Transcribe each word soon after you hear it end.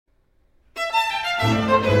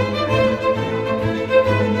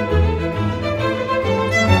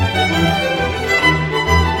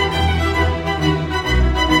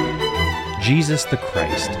Jesus the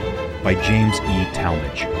Christ by James E.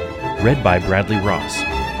 Talmage, read by Bradley Ross.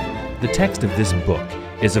 The text of this book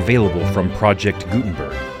is available from Project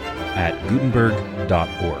Gutenberg at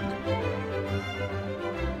gutenberg.org.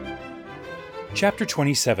 Chapter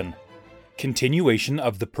 27. Continuation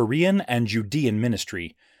of the Perean and Judean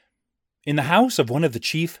ministry. In the house of one of the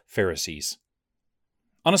chief Pharisees.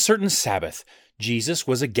 On a certain Sabbath, Jesus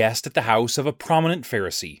was a guest at the house of a prominent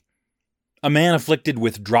Pharisee. A man afflicted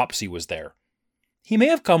with dropsy was there. He may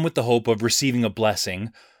have come with the hope of receiving a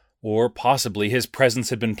blessing, or possibly his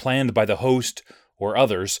presence had been planned by the host or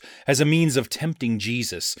others as a means of tempting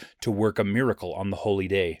Jesus to work a miracle on the holy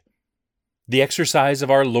day. The exercise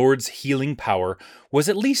of our Lord's healing power was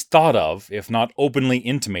at least thought of, if not openly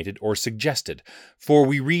intimated or suggested, for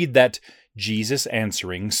we read that Jesus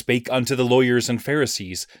answering spake unto the lawyers and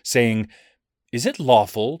Pharisees, saying, Is it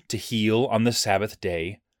lawful to heal on the Sabbath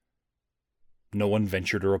day? No one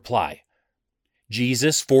ventured a reply.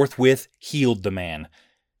 Jesus forthwith healed the man.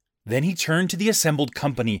 Then he turned to the assembled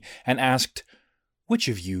company and asked, Which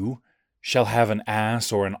of you shall have an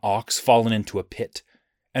ass or an ox fallen into a pit,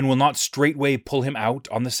 and will not straightway pull him out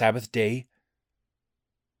on the Sabbath day?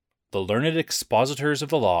 The learned expositors of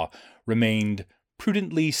the law remained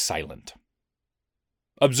prudently silent.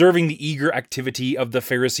 Observing the eager activity of the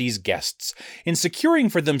Pharisees' guests in securing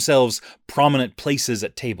for themselves prominent places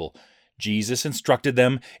at table, Jesus instructed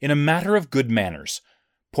them in a matter of good manners,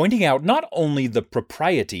 pointing out not only the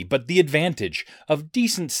propriety but the advantage of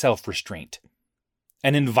decent self-restraint.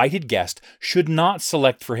 An invited guest should not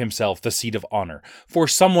select for himself the seat of honor, for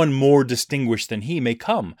someone more distinguished than he may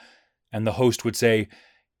come, and the host would say,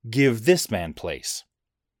 Give this man place.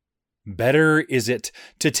 Better is it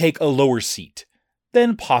to take a lower seat.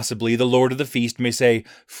 Then possibly the Lord of the feast may say,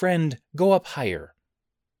 Friend, go up higher.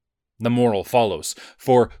 The moral follows,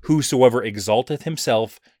 for whosoever exalteth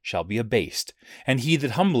himself shall be abased, and he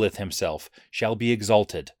that humbleth himself shall be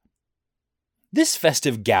exalted. This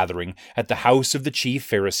festive gathering at the house of the chief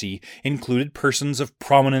Pharisee included persons of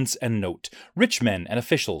prominence and note, rich men and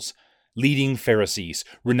officials, leading Pharisees,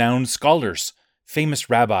 renowned scholars, famous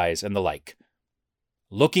rabbis, and the like.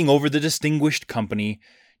 Looking over the distinguished company,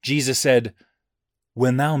 Jesus said,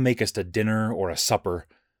 When thou makest a dinner or a supper,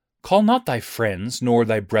 call not thy friends, nor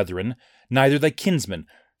thy brethren, neither thy kinsmen,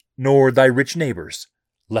 nor thy rich neighbors,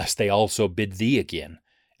 lest they also bid thee again,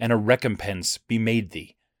 and a recompense be made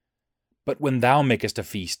thee. But when thou makest a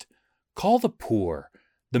feast, call the poor,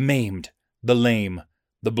 the maimed, the lame,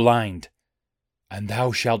 the blind, and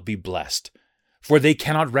thou shalt be blessed, for they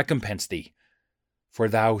cannot recompense thee, for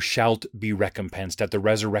thou shalt be recompensed at the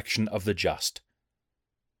resurrection of the just.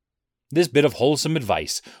 This bit of wholesome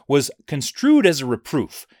advice was construed as a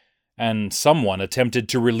reproof, and someone attempted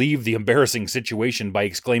to relieve the embarrassing situation by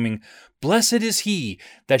exclaiming, Blessed is he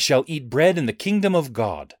that shall eat bread in the kingdom of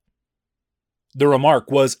God. The remark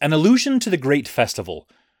was an allusion to the great festival,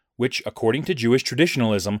 which, according to Jewish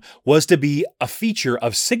traditionalism, was to be a feature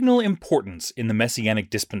of signal importance in the Messianic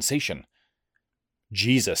dispensation.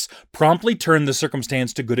 Jesus promptly turned the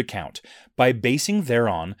circumstance to good account by basing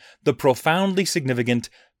thereon the profoundly significant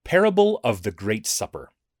parable of the Great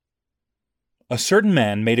Supper. A certain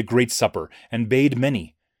man made a great supper, and bade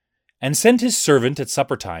many, and sent his servant at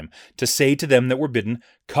supper time to say to them that were bidden,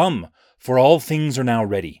 Come, for all things are now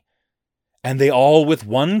ready. And they all with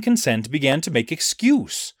one consent began to make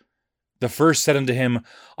excuse. The first said unto him,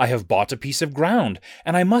 I have bought a piece of ground,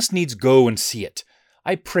 and I must needs go and see it.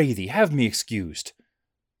 I pray thee, have me excused.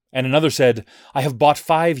 And another said, I have bought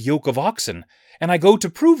 5 yoke of oxen, and I go to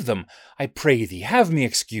prove them. I pray thee, have me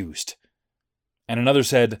excused. And another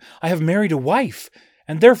said, I have married a wife,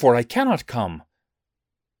 and therefore I cannot come.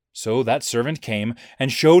 So that servant came,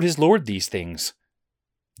 and showed his lord these things.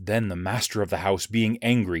 Then the master of the house, being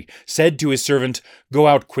angry, said to his servant, Go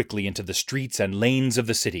out quickly into the streets and lanes of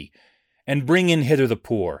the city, and bring in hither the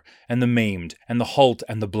poor, and the maimed, and the halt,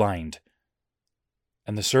 and the blind.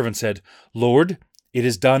 And the servant said, Lord, it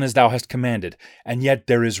is done as thou hast commanded, and yet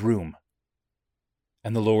there is room.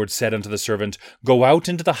 And the Lord said unto the servant, Go out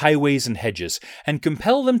into the highways and hedges, and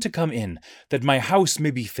compel them to come in, that my house may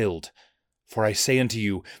be filled. For I say unto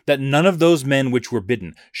you, that none of those men which were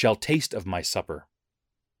bidden shall taste of my supper.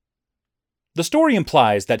 The story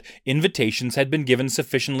implies that invitations had been given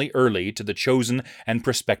sufficiently early to the chosen and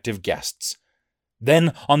prospective guests.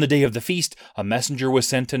 Then, on the day of the feast, a messenger was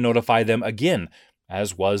sent to notify them again,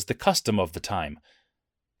 as was the custom of the time.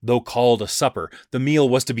 Though called a supper, the meal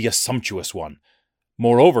was to be a sumptuous one.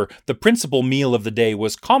 Moreover, the principal meal of the day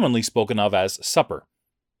was commonly spoken of as supper.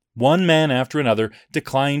 One man after another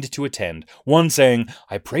declined to attend, one saying,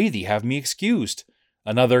 "I pray thee have me excused,"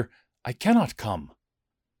 another, "I cannot come."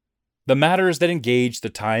 The matters that engaged the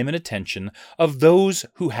time and attention of those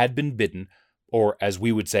who had been bidden, or as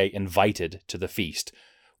we would say, invited to the feast,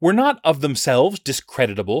 were not of themselves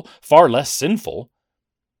discreditable, far less sinful.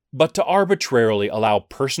 But to arbitrarily allow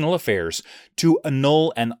personal affairs to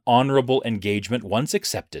annul an honorable engagement once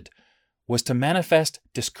accepted was to manifest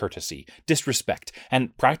discourtesy, disrespect,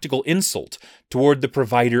 and practical insult toward the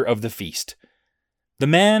provider of the feast. The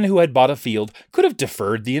man who had bought a field could have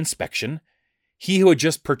deferred the inspection. He who had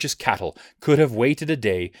just purchased cattle could have waited a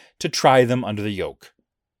day to try them under the yoke.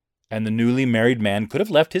 And the newly married man could have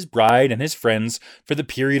left his bride and his friends for the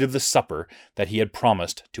period of the supper that he had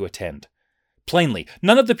promised to attend. Plainly,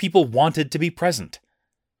 none of the people wanted to be present.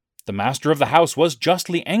 The master of the house was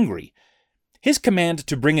justly angry. His command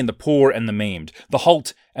to bring in the poor and the maimed, the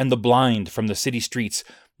halt and the blind from the city streets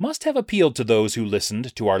must have appealed to those who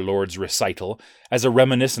listened to our Lord's recital as a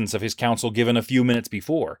reminiscence of his counsel given a few minutes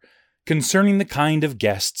before, concerning the kind of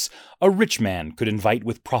guests a rich man could invite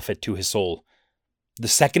with profit to his soul. The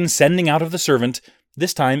second sending out of the servant,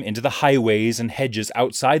 this time into the highways and hedges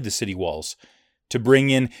outside the city walls, to bring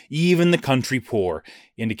in even the country poor,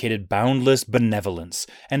 indicated boundless benevolence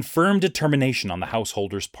and firm determination on the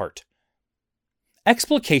householder's part.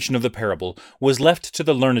 Explication of the parable was left to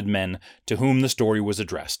the learned men to whom the story was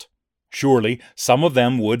addressed. Surely some of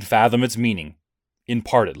them would fathom its meaning, in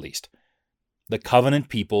part at least. The covenant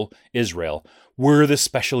people, Israel, were the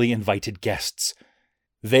specially invited guests.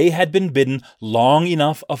 They had been bidden long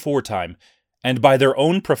enough aforetime, and by their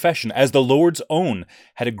own profession as the Lord's own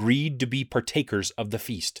had agreed to be partakers of the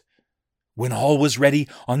feast. When all was ready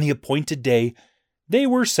on the appointed day, they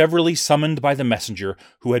were severally summoned by the messenger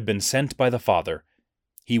who had been sent by the Father.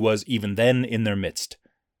 He was even then in their midst.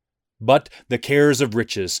 But the cares of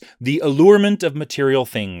riches, the allurement of material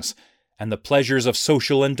things, and the pleasures of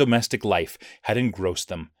social and domestic life had engrossed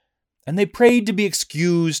them, and they prayed to be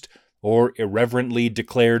excused, or irreverently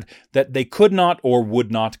declared that they could not or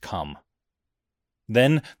would not come.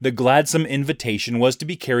 Then the gladsome invitation was to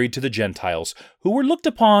be carried to the Gentiles, who were looked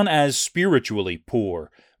upon as spiritually poor,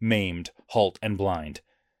 maimed, halt, and blind.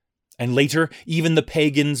 And later, even the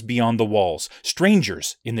pagans beyond the walls,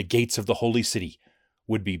 strangers in the gates of the holy city,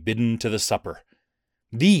 would be bidden to the supper.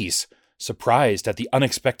 These, surprised at the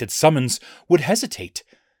unexpected summons, would hesitate,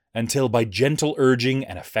 until by gentle urging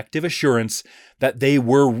and effective assurance that they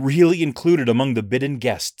were really included among the bidden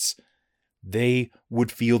guests, they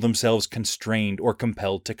would feel themselves constrained or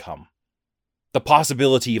compelled to come. The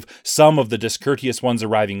possibility of some of the discourteous ones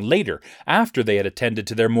arriving later, after they had attended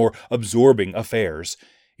to their more absorbing affairs,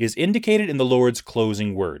 is indicated in the Lord's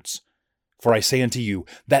closing words. "For I say unto you,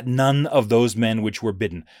 that none of those men which were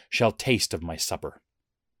bidden shall taste of my supper."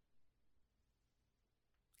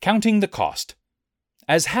 Counting the cost.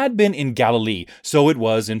 As had been in Galilee, so it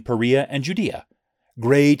was in Perea and Judea.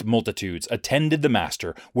 Great multitudes attended the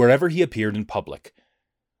Master wherever he appeared in public.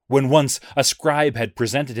 When once a scribe had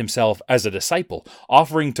presented himself as a disciple,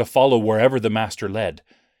 offering to follow wherever the Master led,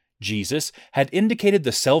 Jesus had indicated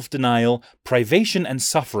the self-denial, privation, and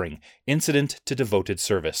suffering incident to devoted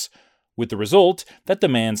service, with the result that the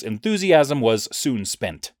man's enthusiasm was soon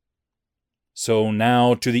spent. So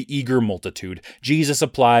now to the eager multitude, Jesus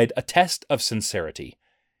applied a test of sincerity.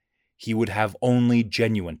 He would have only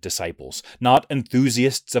genuine disciples, not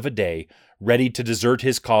enthusiasts of a day, ready to desert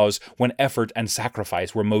his cause when effort and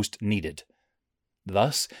sacrifice were most needed.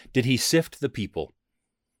 Thus did he sift the people.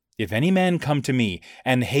 "If any man come to me,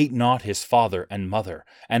 and hate not his father and mother,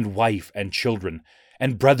 and wife and children,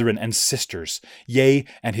 and brethren and sisters, yea,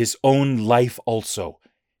 and his own life also,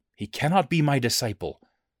 he cannot be my disciple.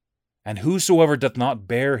 And whosoever doth not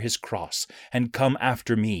bear his cross, and come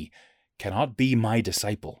after me, cannot be my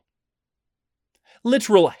disciple."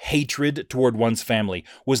 Literal hatred toward one's family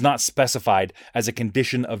was not specified as a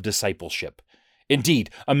condition of discipleship.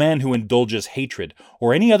 Indeed, a man who indulges hatred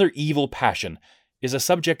or any other evil passion is a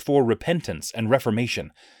subject for repentance and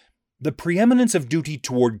reformation. The preeminence of duty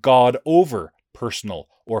toward God over personal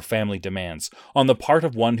or family demands on the part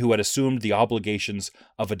of one who had assumed the obligations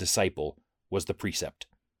of a disciple was the precept.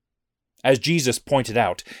 As Jesus pointed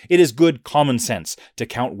out, it is good common sense to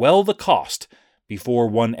count well the cost before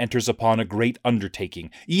one enters upon a great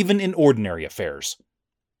undertaking, even in ordinary affairs.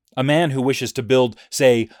 A man who wishes to build,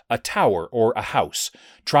 say, a tower or a house,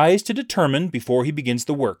 tries to determine before he begins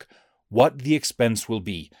the work what the expense will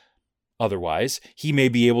be. Otherwise, he may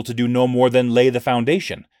be able to do no more than lay the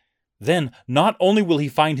foundation. Then, not only will he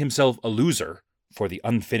find himself a loser, for the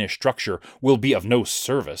unfinished structure will be of no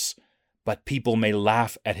service, but people may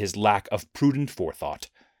laugh at his lack of prudent forethought.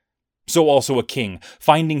 So also a king,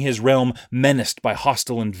 finding his realm menaced by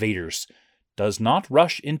hostile invaders, does not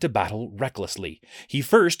rush into battle recklessly. He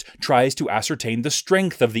first tries to ascertain the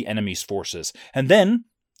strength of the enemy's forces, and then,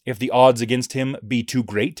 if the odds against him be too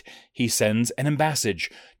great, he sends an embassage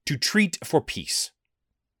to treat for peace.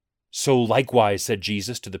 So likewise, said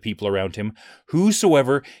Jesus to the people around him,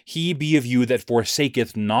 whosoever he be of you that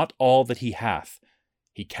forsaketh not all that he hath,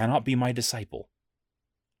 he cannot be my disciple.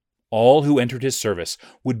 All who entered his service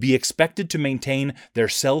would be expected to maintain their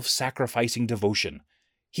self-sacrificing devotion.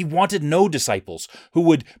 He wanted no disciples who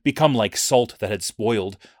would become like salt that had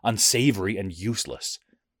spoiled, unsavory and useless.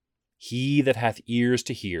 He that hath ears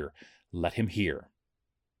to hear, let him hear.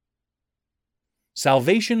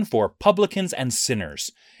 Salvation for publicans and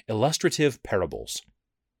sinners, illustrative parables.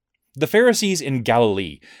 The Pharisees in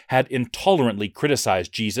Galilee had intolerantly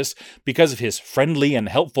criticized Jesus because of his friendly and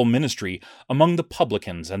helpful ministry among the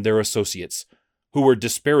publicans and their associates, who were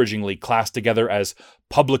disparagingly classed together as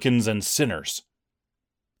publicans and sinners.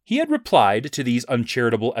 He had replied to these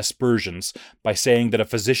uncharitable aspersions by saying that a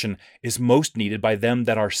physician is most needed by them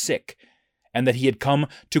that are sick, and that he had come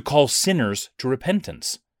to call sinners to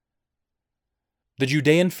repentance. The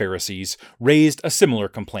Judean Pharisees raised a similar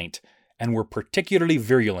complaint, and were particularly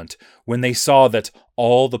virulent when they saw that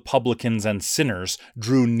all the publicans and sinners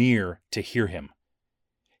drew near to hear him.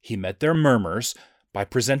 He met their murmurs by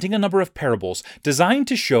presenting a number of parables designed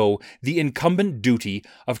to show the incumbent duty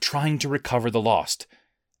of trying to recover the lost,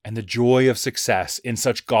 and the joy of success in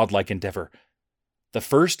such godlike endeavor. The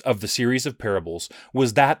first of the series of parables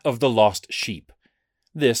was that of the lost sheep.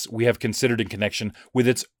 This we have considered in connection with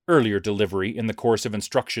its earlier delivery in the course of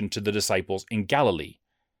instruction to the disciples in Galilee.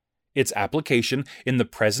 Its application in the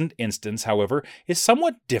present instance, however, is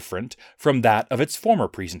somewhat different from that of its former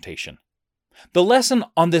presentation. The lesson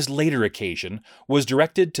on this later occasion was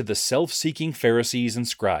directed to the self-seeking Pharisees and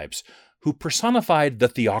scribes, who personified the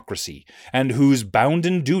theocracy, and whose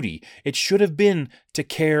bounden duty it should have been to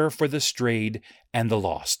care for the strayed and the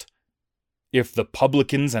lost. If the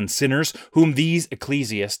publicans and sinners whom these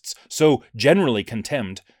ecclesiasts so generally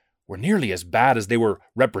contemned were nearly as bad as they were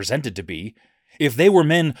represented to be, if they were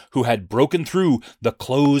men who had broken through the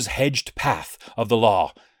close-hedged path of the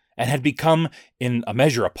law and had become, in a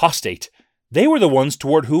measure, apostate, they were the ones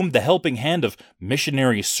toward whom the helping hand of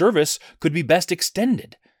missionary service could be best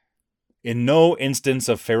extended. In no instance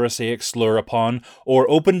of Pharisaic slur upon or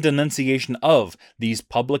open denunciation of these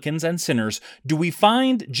publicans and sinners do we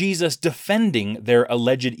find Jesus defending their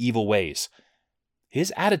alleged evil ways.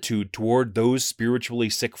 His attitude toward those spiritually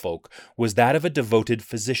sick folk was that of a devoted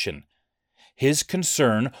physician. His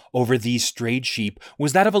concern over these strayed sheep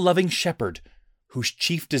was that of a loving shepherd, whose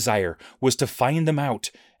chief desire was to find them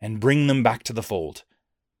out and bring them back to the fold.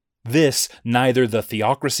 This neither the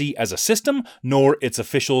theocracy as a system nor its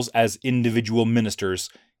officials as individual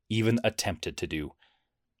ministers even attempted to do.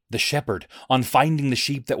 The shepherd, on finding the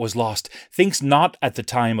sheep that was lost, thinks not at the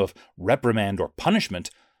time of reprimand or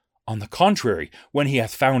punishment. On the contrary, when he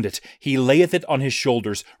hath found it, he layeth it on his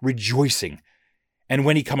shoulders, rejoicing. And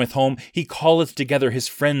when he cometh home, he calleth together his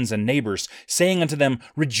friends and neighbors, saying unto them,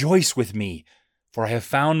 Rejoice with me, for I have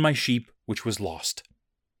found my sheep which was lost.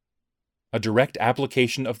 A direct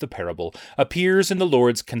application of the parable appears in the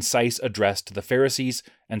Lord's concise address to the Pharisees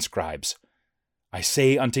and scribes. I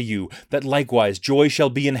say unto you that likewise joy shall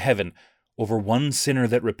be in heaven over one sinner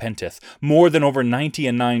that repenteth, more than over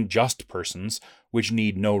 99 just persons which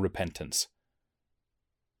need no repentance.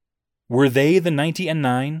 Were they the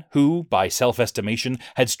 99 who, by self-estimation,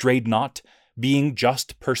 had strayed not, being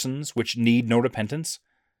just persons which need no repentance?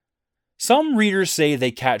 Some readers say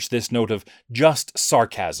they catch this note of just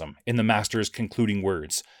sarcasm in the Master's concluding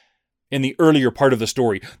words. In the earlier part of the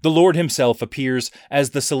story, the Lord himself appears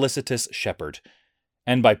as the solicitous shepherd,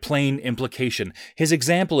 and by plain implication, his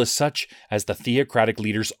example is such as the theocratic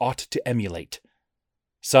leaders ought to emulate.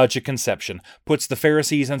 Such a conception puts the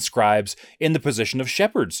Pharisees and scribes in the position of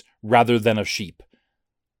shepherds rather than of sheep.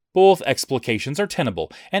 Both explications are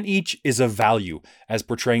tenable, and each is of value as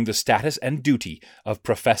portraying the status and duty of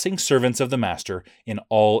professing servants of the Master in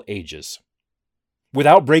all ages.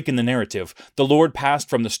 Without break in the narrative, the Lord passed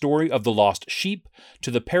from the story of the lost sheep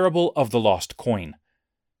to the parable of the lost coin.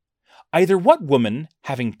 Either what woman,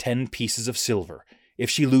 having 10 pieces of silver, if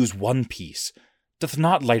she lose 1 piece, doth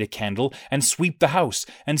not light a candle, and sweep the house,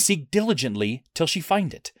 and seek diligently till she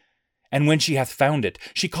find it? And when she hath found it,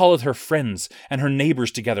 she calleth her friends and her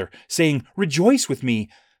neighbors together, saying, Rejoice with me,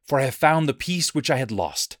 for I have found the piece which I had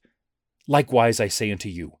lost. Likewise I say unto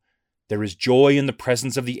you, there is joy in the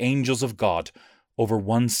presence of the angels of God over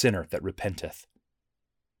one sinner that repenteth.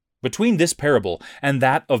 Between this parable and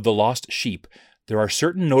that of the lost sheep, there are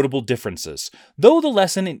certain notable differences, though the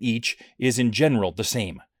lesson in each is in general the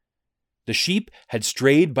same. The sheep had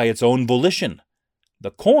strayed by its own volition.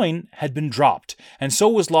 The coin had been dropped, and so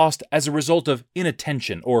was lost as a result of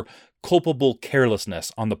inattention or culpable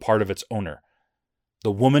carelessness on the part of its owner.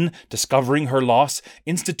 The woman, discovering her loss,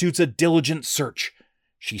 institutes a diligent search.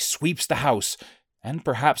 She sweeps the house, and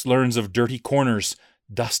perhaps learns of dirty corners,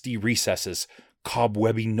 dusty recesses,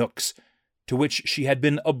 cobwebby nooks, to which she had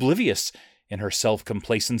been oblivious in her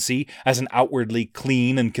self-complacency as an outwardly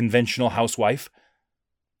clean and conventional housewife.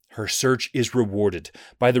 Her search is rewarded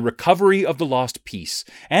by the recovery of the lost piece,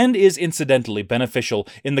 and is incidentally beneficial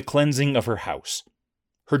in the cleansing of her house.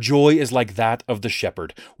 Her joy is like that of the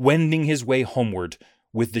shepherd, wending his way homeward,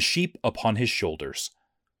 with the sheep upon his shoulders,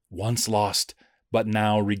 once lost, but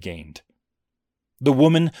now regained. The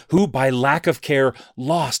woman who, by lack of care,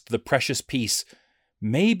 lost the precious piece,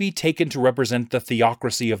 may be taken to represent the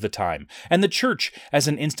theocracy of the time, and the church as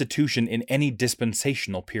an institution in any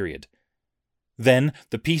dispensational period. Then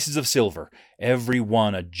the pieces of silver, every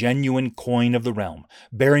one a genuine coin of the realm,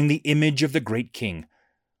 bearing the image of the great king,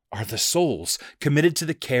 are the souls committed to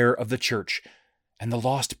the care of the church, and the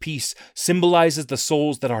lost piece symbolizes the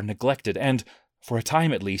souls that are neglected and, for a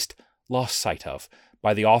time at least, lost sight of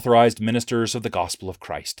by the authorized ministers of the gospel of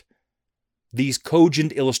Christ. These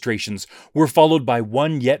cogent illustrations were followed by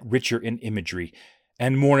one yet richer in imagery,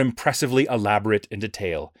 and more impressively elaborate in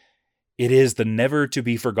detail. It is the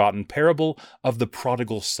never-to-be-forgotten parable of the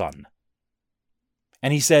prodigal son.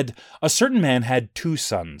 And he said, A certain man had 2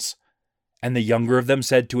 sons. And the younger of them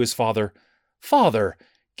said to his father, Father,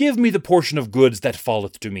 give me the portion of goods that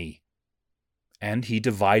falleth to me. And he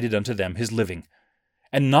divided unto them his living.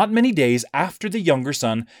 And not many days after the younger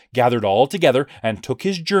son gathered all together and took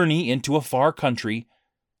his journey into a far country,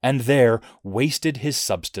 and there wasted his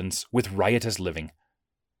substance with riotous living.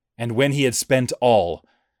 And when he had spent all,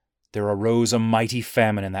 there arose a mighty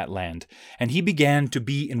famine in that land, and he began to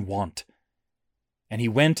be in want. And he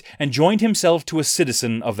went and joined himself to a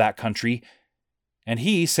citizen of that country, and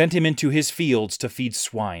he sent him into his fields to feed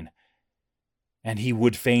swine. And he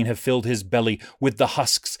would fain have filled his belly with the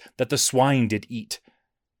husks that the swine did eat,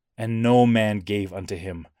 and no man gave unto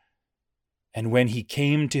him. And when he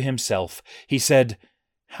came to himself, he said,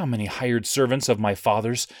 How many hired servants of my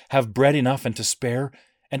father's have bread enough and to spare,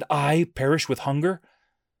 and I perish with hunger?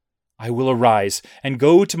 I will arise and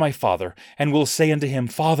go to my father, and will say unto him,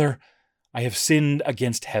 Father, I have sinned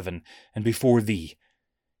against heaven and before thee,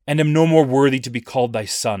 and am no more worthy to be called thy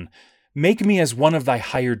son. Make me as one of thy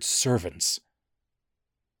hired servants.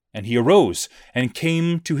 And he arose and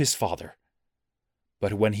came to his father.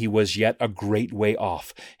 But when he was yet a great way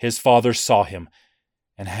off, his father saw him,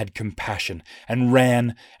 and had compassion, and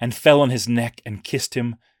ran, and fell on his neck, and kissed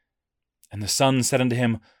him. And the son said unto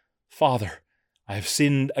him, Father, I have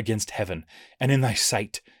sinned against heaven, and in thy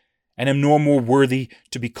sight, and am no more worthy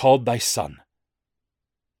to be called thy son.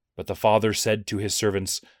 But the father said to his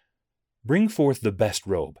servants, Bring forth the best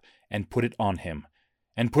robe, and put it on him,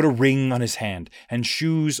 and put a ring on his hand, and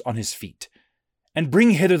shoes on his feet. And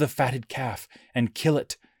bring hither the fatted calf, and kill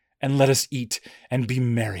it, and let us eat, and be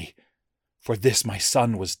merry. For this my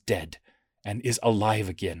son was dead, and is alive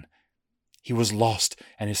again. He was lost,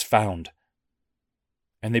 and is found.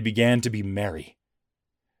 And they began to be merry.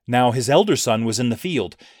 Now his elder son was in the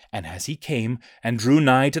field, and as he came and drew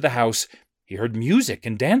nigh to the house, he heard music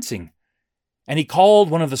and dancing. And he called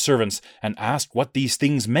one of the servants, and asked what these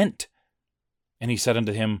things meant. And he said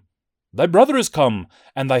unto him, Thy brother is come,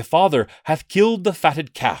 and thy father hath killed the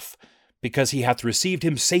fatted calf, because he hath received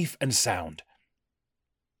him safe and sound.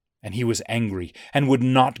 And he was angry, and would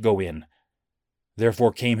not go in.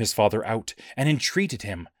 Therefore came his father out, and entreated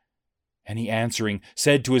him. And he answering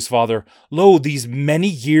said to his father, Lo, these many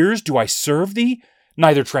years do I serve thee,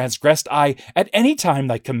 neither transgressed I at any time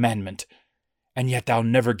thy commandment. And yet thou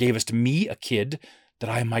never gavest me a kid, that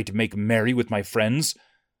I might make merry with my friends.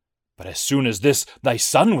 But as soon as this thy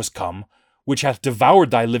son was come, which hath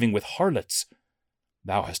devoured thy living with harlots,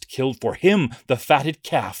 thou hast killed for him the fatted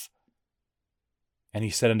calf. And he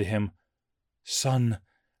said unto him, Son,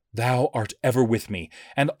 thou art ever with me,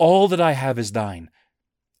 and all that I have is thine.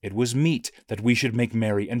 It was meet that we should make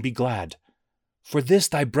merry and be glad. For this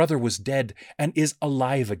thy brother was dead, and is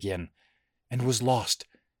alive again, and was lost,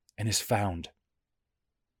 and is found.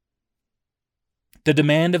 The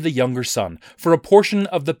demand of the younger son for a portion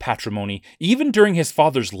of the patrimony, even during his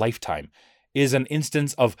father's lifetime, is an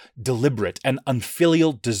instance of deliberate and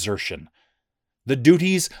unfilial desertion. The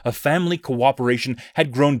duties of family cooperation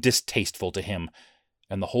had grown distasteful to him,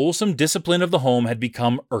 and the wholesome discipline of the home had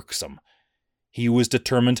become irksome. He was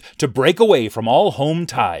determined to break away from all home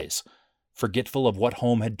ties, forgetful of what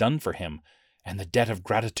home had done for him, and the debt of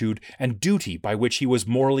gratitude and duty by which he was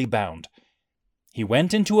morally bound. He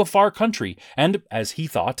went into a far country, and, as he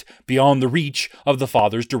thought, beyond the reach of the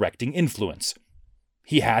father's directing influence.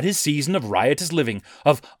 He had his season of riotous living,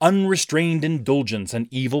 of unrestrained indulgence and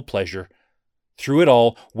evil pleasure, through it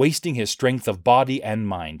all wasting his strength of body and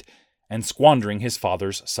mind, and squandering his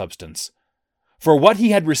father's substance. For what he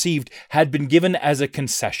had received had been given as a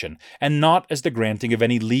concession, and not as the granting of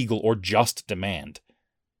any legal or just demand.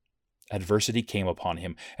 Adversity came upon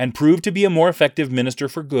him, and proved to be a more effective minister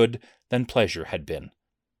for good than pleasure had been.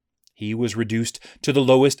 He was reduced to the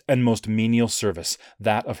lowest and most menial service,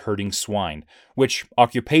 that of herding swine, which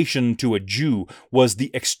occupation to a Jew was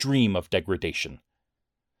the extreme of degradation.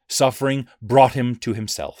 Suffering brought him to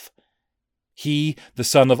himself. He, the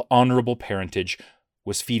son of honorable parentage,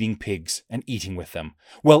 was feeding pigs and eating with them,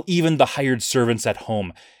 while even the hired servants at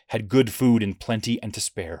home had good food in plenty and to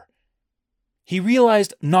spare. He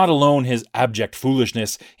realized not alone his abject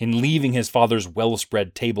foolishness in leaving his father's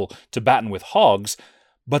well-spread table to batten with hogs,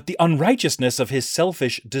 but the unrighteousness of his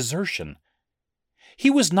selfish desertion. He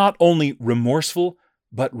was not only remorseful,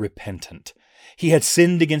 but repentant. He had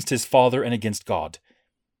sinned against his father and against God.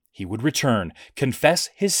 He would return, confess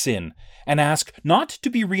his sin, and ask not to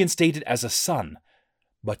be reinstated as a son,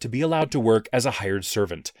 but to be allowed to work as a hired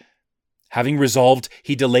servant. Having resolved,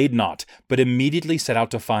 he delayed not, but immediately set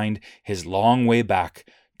out to find his long way back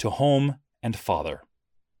to home and father.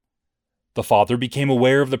 The father became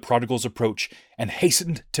aware of the prodigal's approach and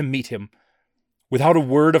hastened to meet him. Without a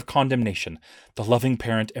word of condemnation, the loving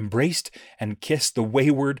parent embraced and kissed the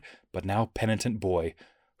wayward but now penitent boy,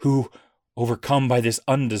 who, overcome by this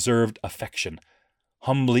undeserved affection,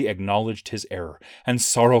 humbly acknowledged his error and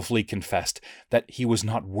sorrowfully confessed that he was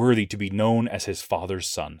not worthy to be known as his father's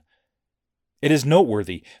son. It is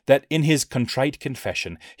noteworthy that in his contrite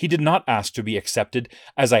confession he did not ask to be accepted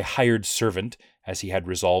as a hired servant, as he had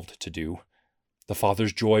resolved to do. The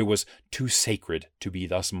father's joy was too sacred to be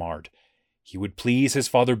thus marred. He would please his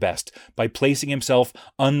father best by placing himself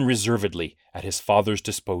unreservedly at his father's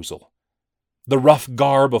disposal. The rough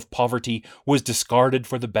garb of poverty was discarded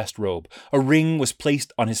for the best robe. A ring was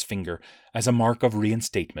placed on his finger as a mark of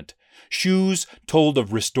reinstatement. Shoes told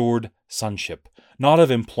of restored sonship, not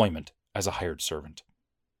of employment as a hired servant.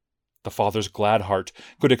 The father's glad heart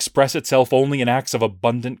could express itself only in acts of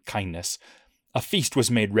abundant kindness. A feast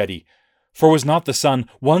was made ready, for was not the son,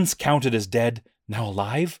 once counted as dead, now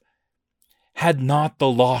alive? Had not the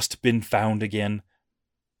lost been found again?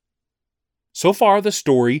 So far, the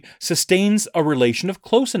story sustains a relation of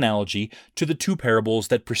close analogy to the two parables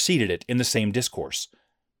that preceded it in the same discourse.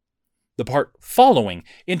 The part following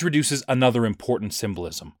introduces another important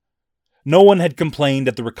symbolism. No one had complained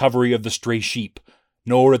at the recovery of the stray sheep,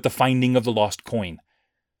 nor at the finding of the lost coin.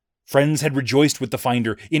 Friends had rejoiced with the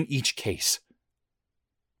finder in each case.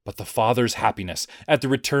 But the father's happiness at the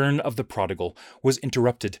return of the prodigal was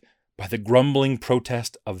interrupted by the grumbling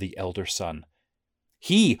protest of the elder son.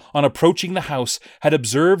 He, on approaching the house, had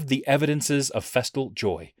observed the evidences of festal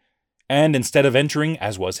joy, and instead of entering,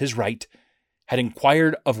 as was his right, had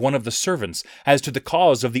inquired of one of the servants as to the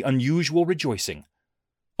cause of the unusual rejoicing.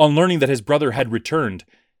 On learning that his brother had returned,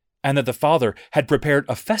 and that the father had prepared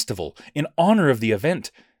a festival in honor of the event,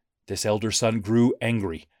 this elder son grew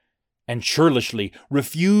angry, and churlishly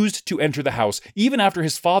refused to enter the house even after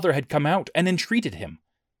his father had come out and entreated him.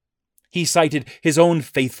 He cited his own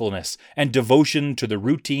faithfulness and devotion to the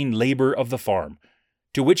routine labor of the farm,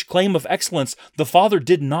 to which claim of excellence the father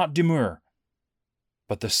did not demur.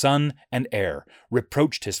 But the son and heir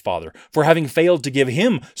reproached his father for having failed to give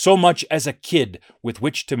him so much as a kid with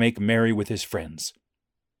which to make merry with his friends.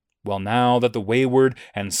 Well, now that the wayward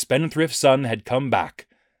and spendthrift son had come back,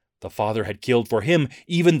 the father had killed for him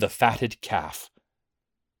even the fatted calf.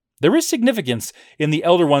 There is significance in the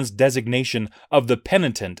elder one's designation of the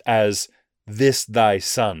penitent as "this thy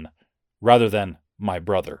son," rather than "my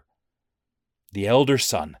brother." The elder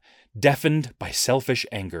son, deafened by selfish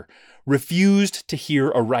anger, refused to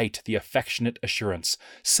hear aright the affectionate assurance,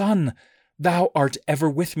 "Son, thou art ever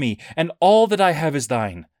with me, and all that I have is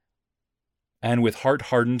thine." And with heart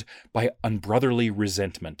hardened by unbrotherly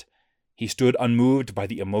resentment, he stood unmoved by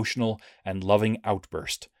the emotional and loving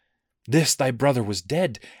outburst. "This thy brother was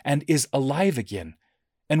dead, and is alive again,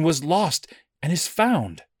 and was lost, and is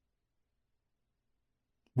found."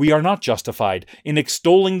 We are not justified in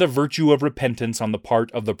extolling the virtue of repentance on the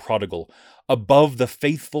part of the prodigal above the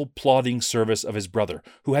faithful, plodding service of his brother,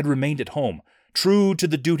 who had remained at home, true to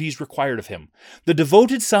the duties required of him. The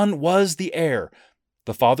devoted son was the heir,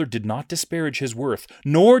 the father did not disparage his worth,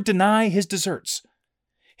 nor deny his deserts.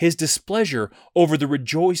 His displeasure over the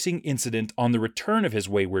rejoicing incident on the return of his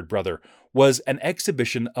wayward brother was an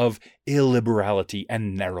exhibition of illiberality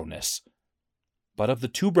and narrowness. But of the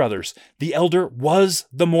two brothers, the elder was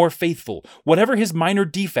the more faithful, whatever his minor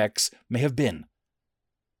defects may have been.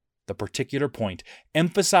 The particular point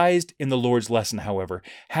emphasized in the Lord's lesson, however,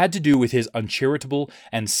 had to do with his uncharitable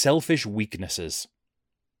and selfish weaknesses.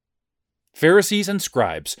 Pharisees and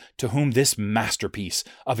scribes, to whom this masterpiece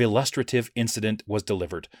of illustrative incident was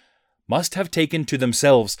delivered, must have taken to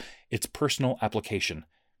themselves its personal application.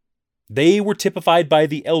 They were typified by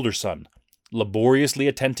the elder son, laboriously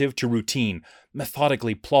attentive to routine,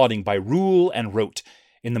 methodically plodding by rule and rote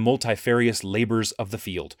in the multifarious labors of the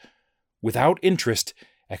field, without interest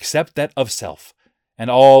except that of self, and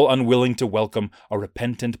all unwilling to welcome a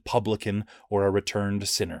repentant publican or a returned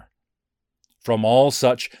sinner. From all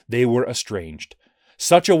such they were estranged.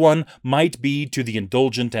 Such a one might be to the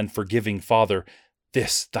indulgent and forgiving father,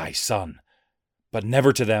 "This thy son," but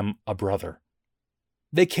never to them a brother.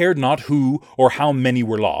 They cared not who or how many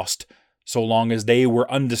were lost, so long as they were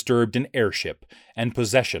undisturbed in heirship and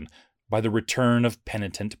possession by the return of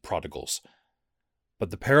penitent prodigals.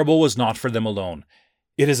 But the parable was not for them alone.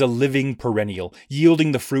 It is a living perennial,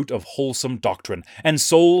 yielding the fruit of wholesome doctrine and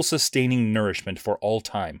soul-sustaining nourishment for all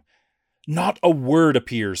time. Not a word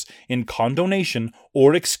appears in condonation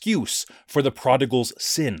or excuse for the prodigal's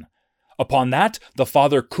sin. Upon that the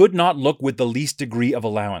father could not look with the least degree of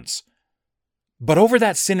allowance. But over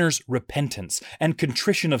that sinner's repentance and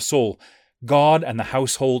contrition of soul, God and the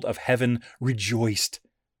household of heaven rejoiced.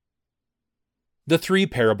 The three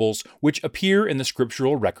parables, which appear in the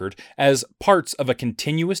scriptural record as parts of a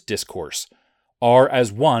continuous discourse, are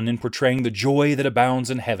as one in portraying the joy that abounds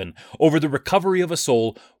in heaven over the recovery of a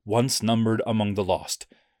soul once numbered among the lost,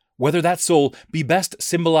 whether that soul be best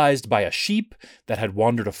symbolized by a sheep that had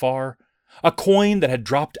wandered afar, a coin that had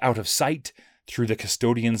dropped out of sight through the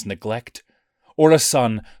custodian's neglect, or a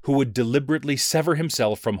son who would deliberately sever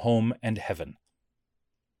himself from home and heaven.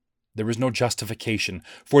 There is no justification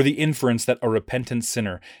for the inference that a repentant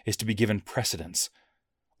sinner is to be given precedence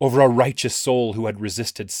over a righteous soul who had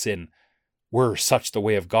resisted sin. Were such the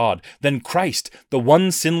way of God, then Christ, the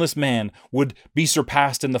one sinless man, would be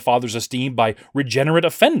surpassed in the Father's esteem by regenerate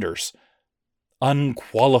offenders.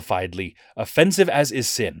 Unqualifiedly offensive as is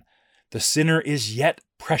sin, the sinner is yet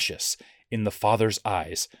precious in the Father's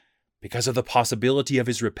eyes, because of the possibility of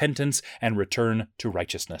his repentance and return to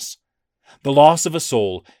righteousness. The loss of a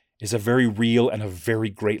soul is a very real and a very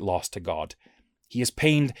great loss to God. He is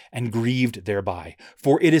pained and grieved thereby,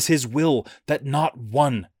 for it is his will that not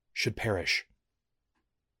one should perish.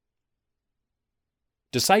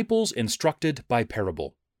 Disciples instructed by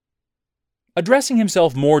parable. Addressing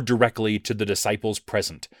himself more directly to the disciples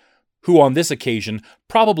present, who on this occasion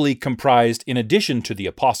probably comprised, in addition to the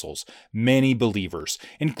apostles, many believers,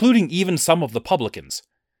 including even some of the publicans,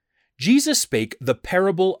 Jesus spake the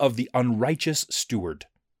parable of the unrighteous steward.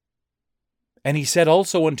 And he said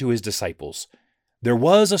also unto his disciples, There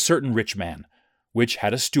was a certain rich man, which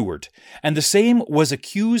had a steward, and the same was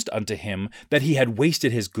accused unto him that he had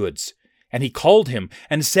wasted his goods. And he called him,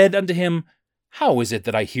 and said unto him, How is it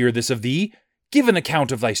that I hear this of thee? Give an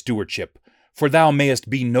account of thy stewardship, for thou mayest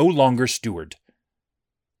be no longer steward.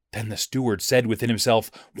 Then the steward said within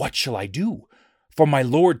himself, What shall I do? For my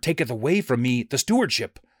Lord taketh away from me the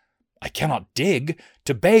stewardship. I cannot dig,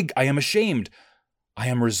 to beg I am ashamed. I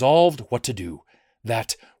am resolved what to do,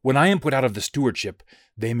 that, when I am put out of the stewardship,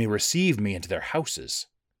 they may receive me into their houses.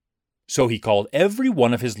 So he called every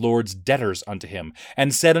one of his Lord's debtors unto him,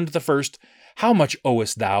 and said unto the first, How much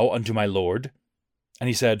owest thou unto my Lord? And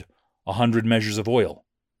he said, 100 measures of oil.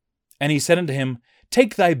 And he said unto him,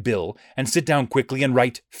 Take thy bill, and sit down quickly, and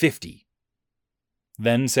write 50.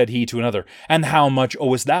 Then said he to another, And how much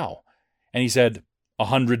owest thou? And he said,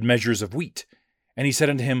 100 measures of wheat. And he said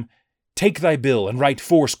unto him, Take thy bill, and write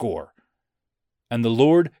 80. And the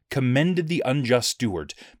Lord commended the unjust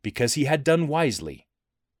steward, because he had done wisely.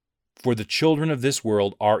 For the children of this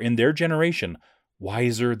world are in their generation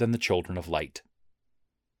wiser than the children of light.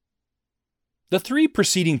 The three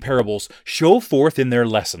preceding parables show forth in their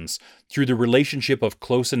lessons through the relationship of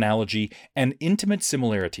close analogy and intimate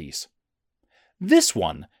similarities. This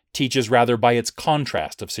one teaches rather by its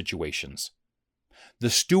contrast of situations. The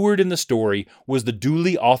steward in the story was the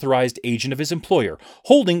duly authorized agent of his employer,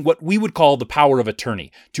 holding what we would call the power of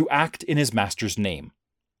attorney to act in his master's name.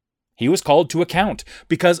 He was called to account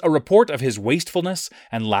because a report of his wastefulness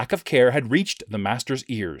and lack of care had reached the master's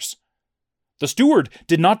ears. The steward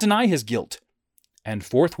did not deny his guilt, and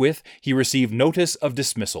forthwith he received notice of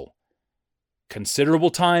dismissal.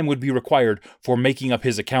 Considerable time would be required for making up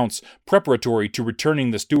his accounts preparatory to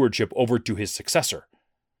returning the stewardship over to his successor.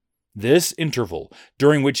 This interval,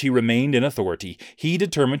 during which he remained in authority, he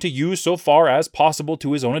determined to use so far as possible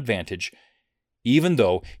to his own advantage, even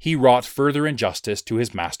though he wrought further injustice to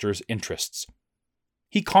his master's interests.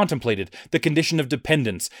 He contemplated the condition of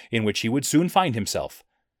dependence in which he would soon find himself.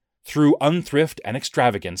 Through unthrift and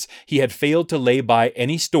extravagance, he had failed to lay by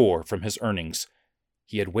any store from his earnings.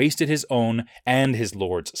 He had wasted his own and his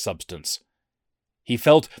lord's substance. He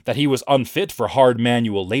felt that he was unfit for hard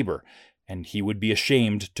manual labor, and he would be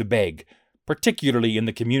ashamed to beg, particularly in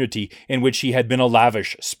the community in which he had been a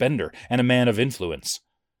lavish spender and a man of influence.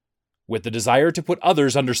 With the desire to put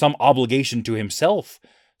others under some obligation to himself,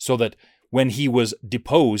 so that when he was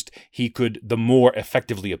deposed he could the more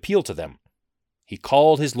effectively appeal to them, he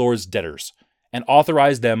called his lord's debtors, and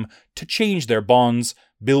authorized them to change their bonds,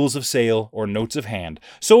 bills of sale, or notes of hand,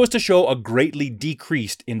 so as to show a greatly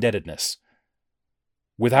decreased indebtedness.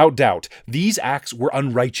 Without doubt, these acts were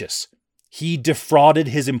unrighteous. He defrauded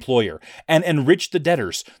his employer, and enriched the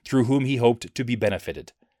debtors, through whom he hoped to be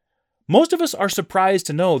benefited. Most of us are surprised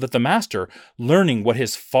to know that the master, learning what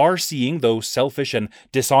his far-seeing, though selfish and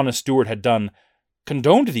dishonest steward had done,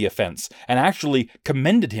 condoned the offense, and actually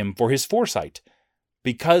commended him for his foresight,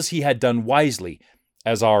 because he had done wisely,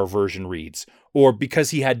 as our version reads, or because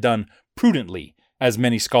he had done prudently, as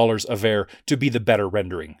many scholars aver to be the better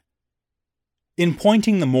rendering. In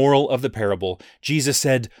pointing the moral of the parable, Jesus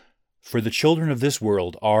said, "For the children of this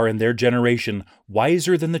world are in their generation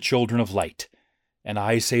wiser than the children of light. And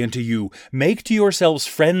I say unto you, make to yourselves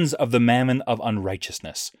friends of the mammon of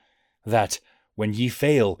unrighteousness, that, when ye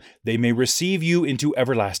fail, they may receive you into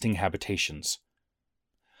everlasting habitations."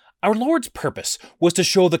 Our Lord's purpose was to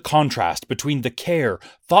show the contrast between the care,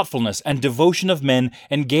 thoughtfulness, and devotion of men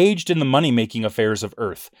engaged in the money-making affairs of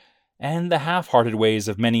earth, and the half-hearted ways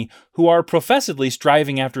of many who are professedly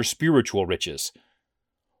striving after spiritual riches.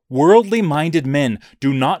 Worldly-minded men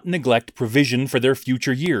do not neglect provision for their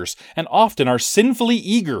future years, and often are sinfully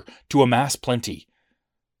eager to amass plenty,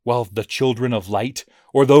 while the children of light,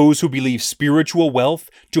 or those who believe spiritual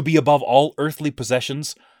wealth to be above all earthly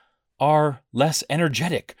possessions, are less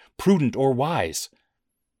energetic, prudent, or wise.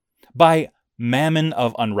 By mammon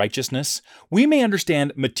of unrighteousness, we may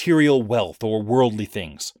understand material wealth or worldly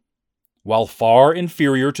things. While far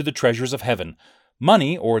inferior to the treasures of heaven,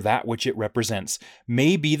 money, or that which it represents,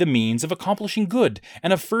 may be the means of accomplishing good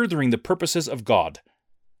and of furthering the purposes of God.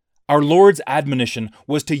 Our Lord's admonition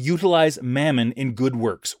was to utilize mammon in good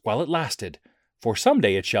works while it lasted, for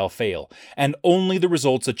someday it shall fail, and only the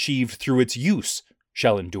results achieved through its use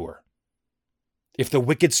shall endure. If the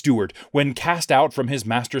wicked steward, when cast out from his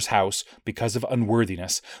master's house because of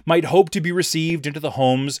unworthiness, might hope to be received into the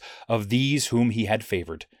homes of these whom he had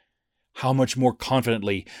favored, how much more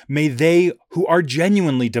confidently may they who are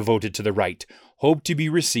genuinely devoted to the right hope to be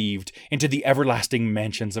received into the everlasting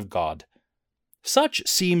mansions of God. Such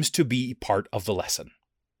seems to be part of the lesson.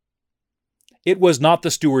 It was not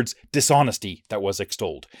the steward's dishonesty that was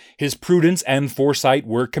extolled. His prudence and foresight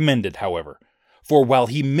were commended, however. For while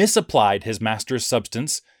he misapplied his master's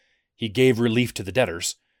substance, he gave relief to the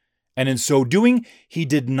debtors, and in so doing he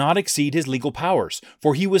did not exceed his legal powers,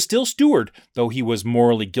 for he was still steward, though he was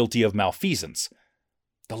morally guilty of malfeasance.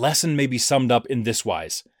 The lesson may be summed up in this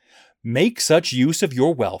wise: make such use of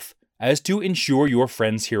your wealth as to ensure your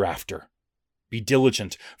friends hereafter. Be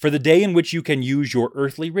diligent, for the day in which you can use your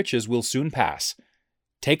earthly riches will soon pass.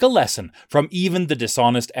 Take a lesson from even the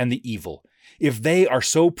dishonest and the evil. If they are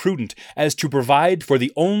so prudent as to provide for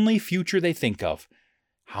the only future they think of,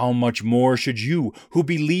 how much more should you, who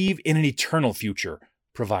believe in an eternal future,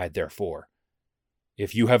 provide therefor?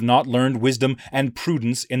 If you have not learned wisdom and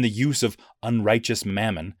prudence in the use of unrighteous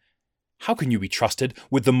mammon, how can you be trusted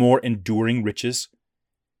with the more enduring riches?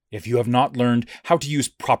 If you have not learned how to use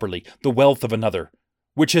properly the wealth of another,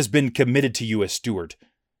 which has been committed to you as steward,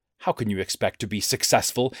 how can you expect to be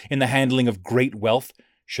successful in the handling of great wealth,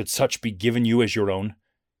 should such be given you as your own?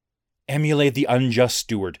 Emulate the unjust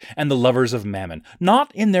steward and the lovers of mammon, not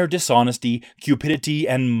in their dishonesty, cupidity,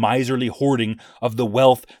 and miserly hoarding of the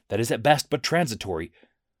wealth that is at best but transitory,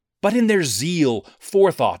 but in their zeal,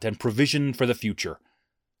 forethought, and provision for the future.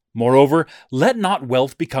 Moreover, let not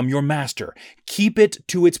wealth become your master. Keep it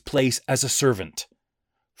to its place as a servant.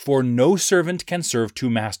 For no servant can serve two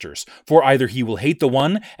masters, for either he will hate the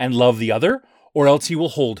one and love the other, or else he will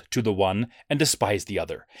hold to the one and despise the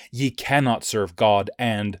other. Ye cannot serve God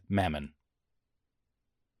and mammon.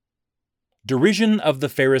 Derision of the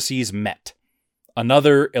Pharisees met.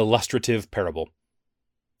 Another illustrative parable.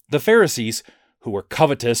 The Pharisees, who were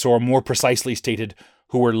covetous, or more precisely stated,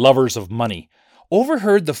 who were lovers of money,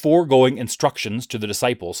 overheard the foregoing instructions to the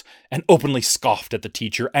disciples, and openly scoffed at the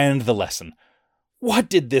teacher and the lesson. What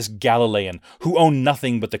did this Galilean, who owned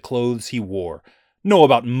nothing but the clothes he wore, know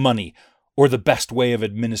about money or the best way of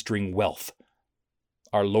administering wealth?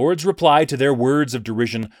 Our Lord's reply to their words of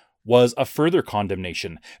derision was a further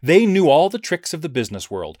condemnation. They knew all the tricks of the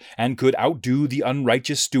business world, and could outdo the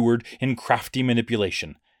unrighteous steward in crafty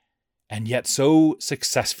manipulation. And yet so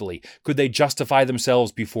successfully could they justify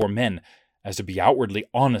themselves before men as to be outwardly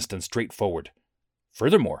honest and straightforward.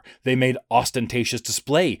 Furthermore, they made ostentatious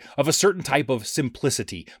display of a certain type of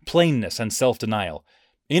simplicity, plainness, and self-denial,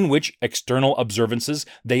 in which external observances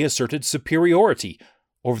they asserted superiority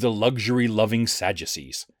over the luxury-loving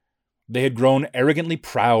Sadducees. They had grown arrogantly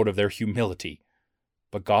proud of their humility.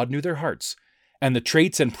 But God knew their hearts, and the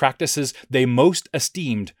traits and practices they most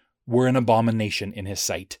esteemed were an abomination in His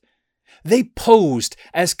sight. They posed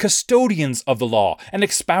as custodians of the law and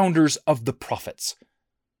expounders of the prophets.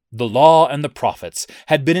 The law and the prophets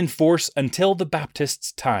had been in force until the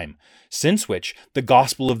Baptist's time, since which the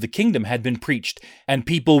gospel of the kingdom had been preached, and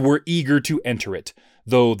people were eager to enter it,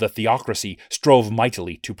 though the theocracy strove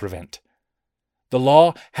mightily to prevent. The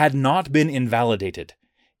law had not been invalidated.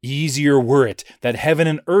 Easier were it that heaven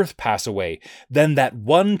and earth pass away than that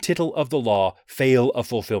one tittle of the law fail of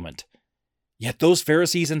fulfillment. Yet those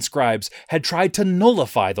Pharisees and scribes had tried to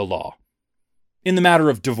nullify the law. In the matter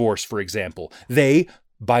of divorce, for example, they,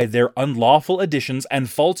 by their unlawful additions and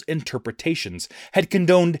false interpretations, had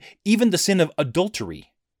condoned even the sin of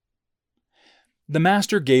adultery. The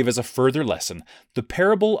Master gave as a further lesson the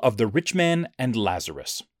parable of the rich man and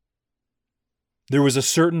Lazarus. There was a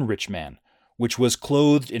certain rich man, which was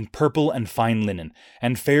clothed in purple and fine linen,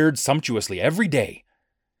 and fared sumptuously every day.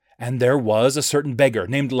 And there was a certain beggar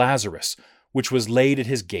named Lazarus, which was laid at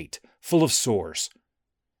his gate, full of sores,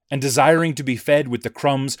 and desiring to be fed with the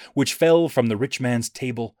crumbs which fell from the rich man's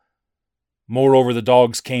table. Moreover, the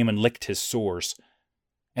dogs came and licked his sores.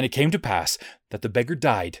 And it came to pass that the beggar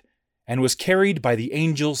died, and was carried by the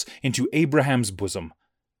angels into Abraham's bosom.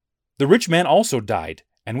 The rich man also died,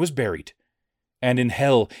 and was buried. And in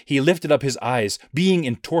hell he lifted up his eyes, being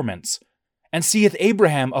in torments, and seeth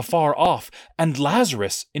Abraham afar off, and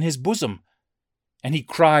Lazarus in his bosom. And he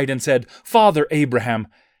cried and said, Father Abraham,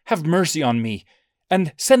 have mercy on me,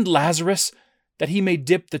 and send Lazarus, that he may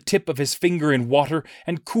dip the tip of his finger in water,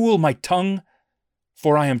 and cool my tongue,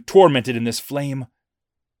 for I am tormented in this flame.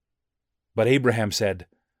 But Abraham said,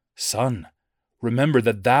 Son, remember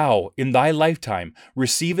that thou, in thy lifetime,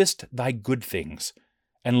 receivest thy good things,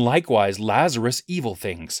 and likewise Lazarus evil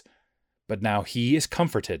things. But now he is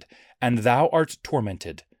comforted, and thou art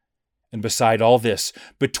tormented. And beside all this,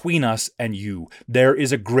 between us and you, there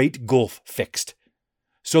is a great gulf fixed,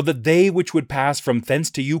 so that they which would pass from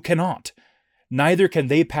thence to you cannot, neither can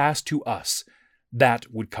they pass to us,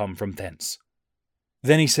 that would come from thence.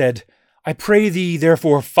 Then he said, I pray thee,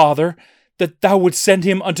 therefore, Father, that thou wouldst send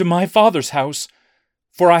him unto my father's house,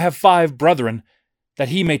 for I have 5 brethren, that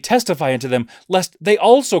he may testify unto them, lest they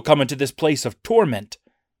also come into this place of torment.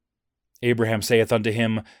 Abraham saith unto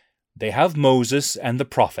him, They have Moses and the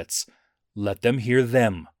prophets, let them hear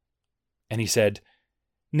them. And he said,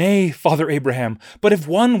 Nay, Father Abraham, but if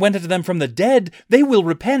one went unto them from the dead, they will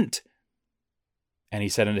repent. And he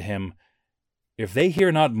said unto him, If they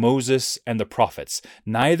hear not Moses and the prophets,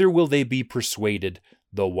 neither will they be persuaded,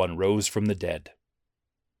 though one rose from the dead.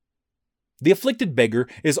 The afflicted beggar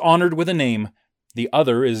is honored with a name. The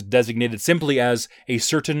other is designated simply as a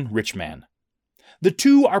certain rich man. The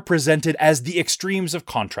two are presented as the extremes of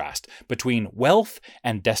contrast between wealth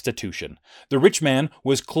and destitution. The rich man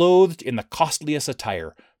was clothed in the costliest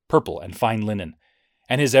attire, purple and fine linen,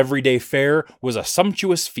 and his everyday fare was a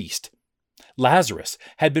sumptuous feast. Lazarus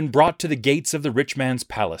had been brought to the gates of the rich man's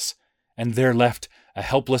palace, and there left a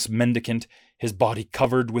helpless mendicant, his body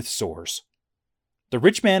covered with sores. The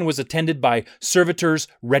rich man was attended by servitors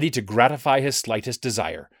ready to gratify his slightest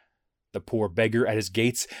desire. The poor beggar at his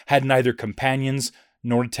gates had neither companions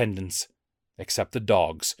nor attendants, except the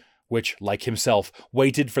dogs, which, like himself,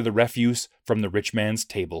 waited for the refuse from the rich man's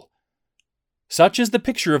table. Such is the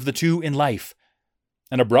picture of the two in life.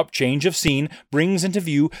 An abrupt change of scene brings into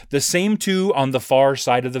view the same two on the far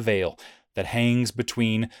side of the veil that hangs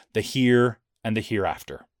between the here and the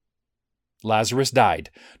hereafter. Lazarus died.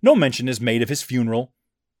 No mention is made of his funeral.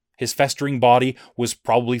 His festering body was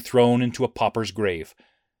probably thrown into a pauper's grave.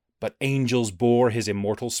 But angels bore his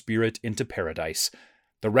immortal spirit into paradise,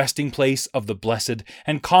 the resting place of the blessed,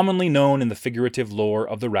 and commonly known in the figurative lore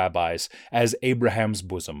of the rabbis as Abraham's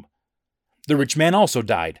bosom. The rich man also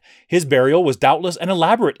died. His burial was doubtless an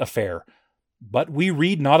elaborate affair, but we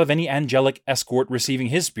read not of any angelic escort receiving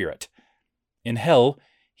his spirit. In hell,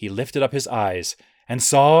 he lifted up his eyes and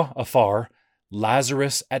saw afar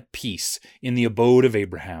Lazarus at peace in the abode of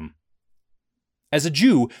Abraham. As a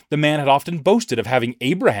Jew, the man had often boasted of having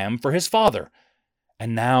Abraham for his father,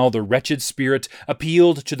 and now the wretched spirit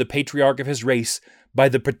appealed to the patriarch of his race by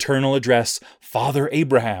the paternal address, Father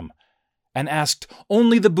Abraham, and asked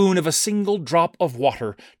only the boon of a single drop of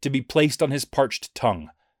water to be placed on his parched tongue.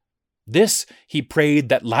 This he prayed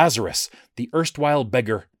that Lazarus, the erstwhile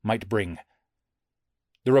beggar, might bring.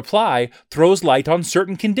 The reply throws light on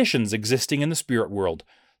certain conditions existing in the spirit world,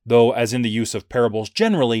 though, as in the use of parables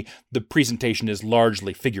generally, the presentation is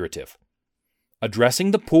largely figurative.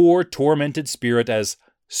 Addressing the poor, tormented spirit as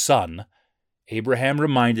son, Abraham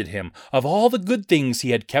reminded him of all the good things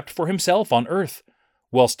he had kept for himself on earth,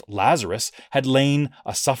 whilst Lazarus had lain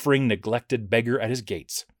a suffering, neglected beggar at his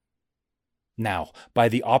gates. Now, by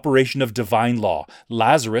the operation of divine law,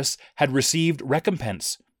 Lazarus had received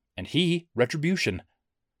recompense, and he retribution.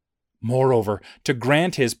 Moreover, to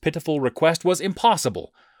grant his pitiful request was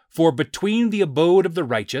impossible, for between the abode of the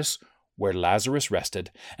righteous, where Lazarus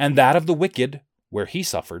rested, and that of the wicked, where he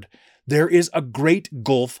suffered, there is a great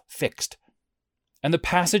gulf fixed, and the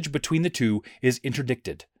passage between the two is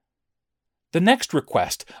interdicted. The next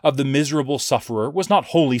request of the miserable sufferer was not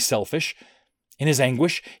wholly selfish. In his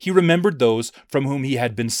anguish, he remembered those from whom he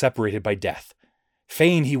had been separated by death.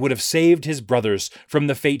 Fain he would have saved his brothers from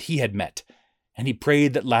the fate he had met, and he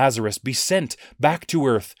prayed that Lazarus be sent back to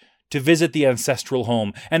earth to visit the ancestral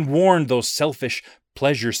home and warn those selfish,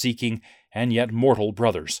 pleasure-seeking, and yet mortal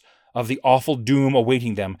brothers of the awful doom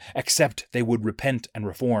awaiting them, except they would repent and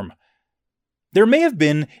reform. There may have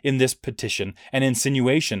been in this petition an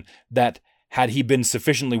insinuation that, had he been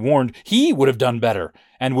sufficiently warned, he would have done better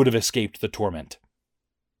and would have escaped the torment.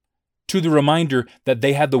 To the reminder that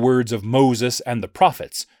they had the words of Moses and the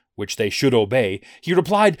prophets, which they should obey, he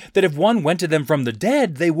replied that if one went to them from the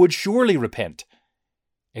dead, they would surely repent.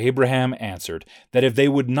 Abraham answered that if they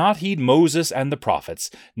would not heed Moses and the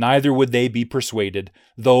prophets, neither would they be persuaded,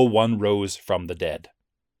 though one rose from the dead.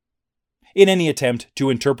 In any attempt to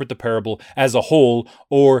interpret the parable as a whole,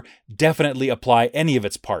 or definitely apply any of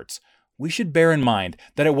its parts, we should bear in mind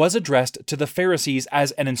that it was addressed to the Pharisees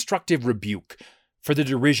as an instructive rebuke for the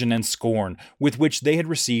derision and scorn with which they had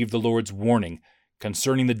received the Lord's warning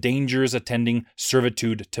concerning the dangers attending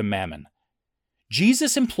servitude to mammon.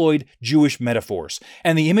 Jesus employed Jewish metaphors,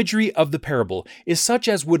 and the imagery of the parable is such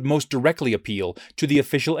as would most directly appeal to the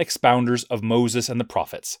official expounders of Moses and the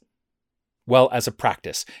prophets. While as a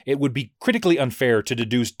practice, it would be critically unfair to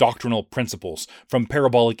deduce doctrinal principles from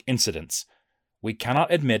parabolic incidents, we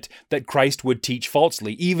cannot admit that Christ would teach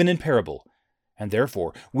falsely even in parable, and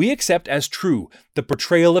therefore we accept as true the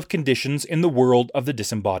portrayal of conditions in the world of the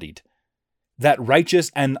disembodied. That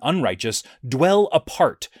righteous and unrighteous dwell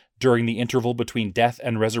apart during the interval between death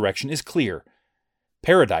and resurrection is clear.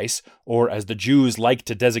 Paradise, or as the Jews like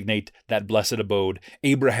to designate that blessed abode,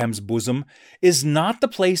 Abraham's bosom, is not the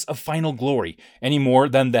place of final glory, any more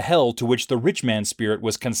than the hell to which the rich man's spirit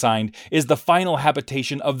was consigned is the final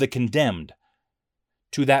habitation of the condemned.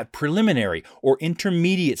 To that preliminary or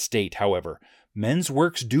intermediate state, however, men's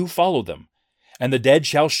works do follow them, and the dead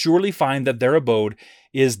shall surely find that their abode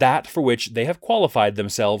is that for which they have qualified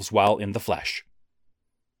themselves while in the flesh.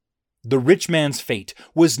 The rich man's fate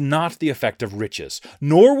was not the effect of riches,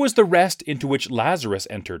 nor was the rest into which Lazarus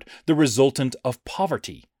entered the resultant of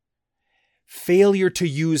poverty. Failure to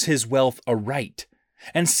use his wealth aright,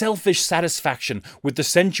 and selfish satisfaction with the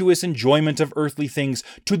sensuous enjoyment of earthly things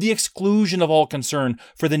to the exclusion of all concern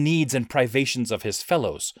for the needs and privations of his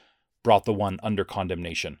fellows, brought the one under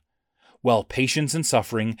condemnation, while patience in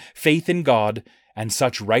suffering, faith in God, and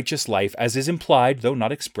such righteous life as is implied, though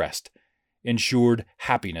not expressed, ensured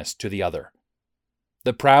happiness to the other.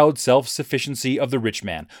 The proud self-sufficiency of the rich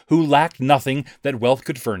man, who lacked nothing that wealth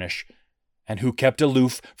could furnish, and who kept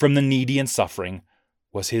aloof from the needy and suffering,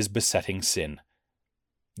 was his besetting sin.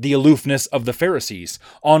 The aloofness of the Pharisees,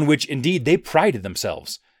 on which indeed they prided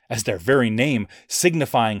themselves, as their very name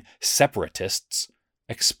signifying separatists,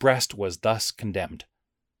 expressed was thus condemned.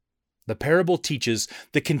 The parable teaches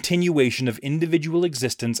the continuation of individual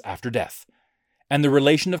existence after death, and the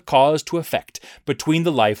relation of cause to effect between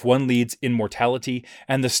the life one leads in mortality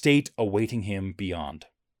and the state awaiting him beyond.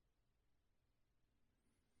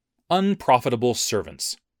 Unprofitable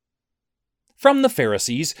servants. From the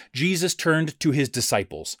Pharisees, Jesus turned to his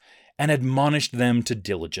disciples and admonished them to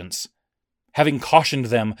diligence, having cautioned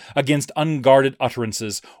them against unguarded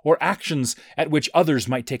utterances or actions at which others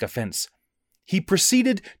might take offense. He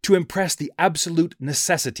proceeded to impress the absolute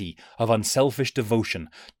necessity of unselfish devotion,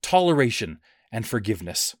 toleration, and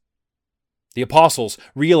forgiveness. The apostles,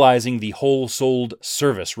 realizing the whole-souled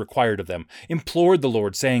service required of them, implored the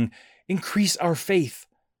Lord, saying, "Increase our faith."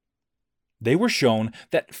 They were shown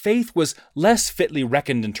that faith was less fitly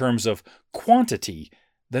reckoned in terms of quantity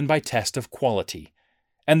than by test of quality,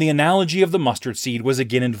 and the analogy of the mustard seed was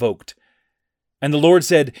again invoked. And the Lord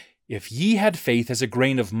said, "If ye had faith as a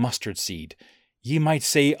grain of mustard seed, ye might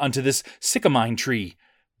say unto this sycamine tree,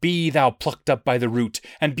 Be thou plucked up by the root,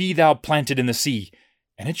 and be thou planted in the sea,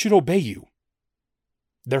 and it should obey you."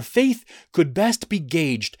 Their faith could best be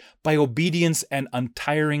gauged by obedience and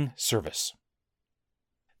untiring service.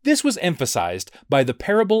 This was emphasized by the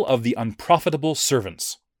parable of the unprofitable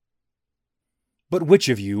servants. "But which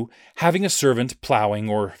of you, having a servant plowing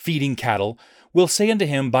or feeding cattle, will say unto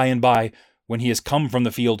him by and by, when he is come from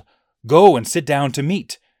the field, Go and sit down to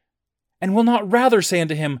meat? And will not rather say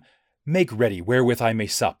unto him, Make ready wherewith I may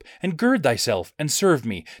sup, and gird thyself, and serve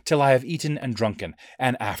me, till I have eaten and drunken,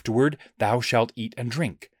 and afterward thou shalt eat and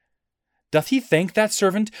drink? Doth he thank that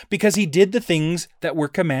servant because he did the things that were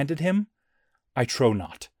commanded him? I trow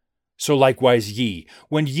not. So likewise ye,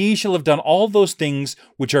 when ye shall have done all those things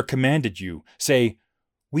which are commanded you, say,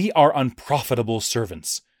 We are unprofitable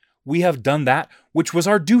servants. We have done that which was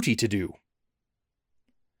our duty to do."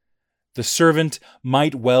 The servant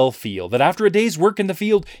might well feel that after a day's work in the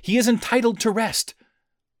field, he is entitled to rest.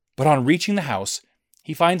 But on reaching the house,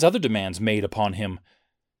 he finds other demands made upon him.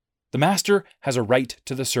 The master has a right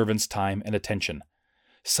to the servant's time and attention.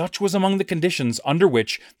 Such was among the conditions under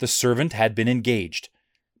which the servant had been engaged.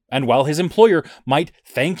 And while his employer might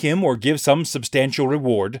thank him or give some substantial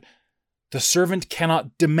reward, the servant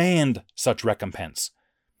cannot demand such recompense.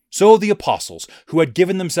 So the apostles, who had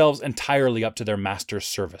given themselves entirely up to their master's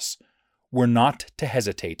service, were not to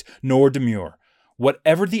hesitate nor demur.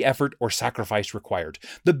 Whatever the effort or sacrifice required,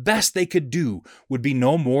 the best they could do would be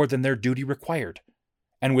no more than their duty required.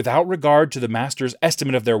 And without regard to the master's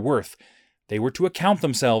estimate of their worth, they were to account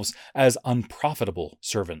themselves as unprofitable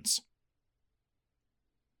servants.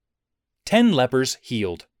 10 lepers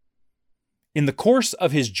healed. In the course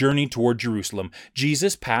of his journey toward Jerusalem,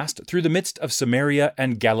 Jesus passed through the midst of Samaria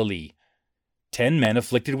and Galilee. 10 men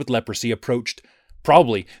afflicted with leprosy approached.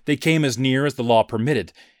 Probably they came as near as the law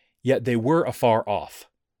permitted, yet they were afar off.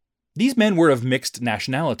 These men were of mixed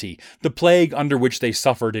nationality. The plague under which they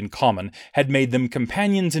suffered in common had made them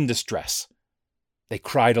companions in distress. They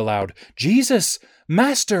cried aloud, "Jesus,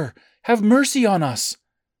 Master, have mercy on us!"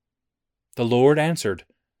 The Lord answered,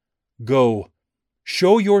 "Go,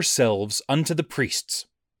 show yourselves unto the priests."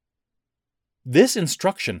 This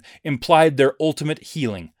instruction implied their ultimate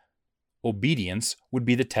healing. Obedience would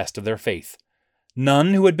be the test of their faith.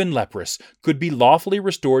 None who had been leprous could be lawfully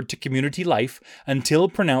restored to community life until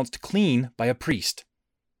pronounced clean by a priest.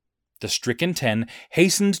 The stricken 10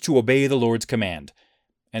 hastened to obey the Lord's command,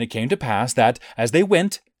 and it came to pass that, as they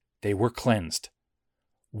went, they were cleansed.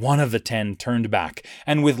 One of the 10 turned back,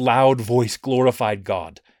 and with loud voice glorified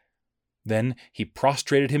God. Then he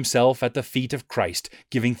prostrated himself at the feet of Christ,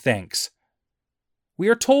 giving thanks. We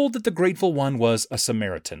are told that the grateful one was a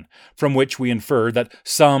Samaritan, from which we infer that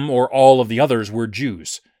some or all of the others were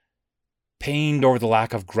Jews. Pained over the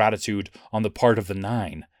lack of gratitude on the part of the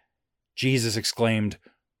 9, Jesus exclaimed,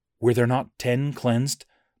 "Were there not 10 cleansed?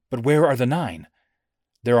 But where are the 9?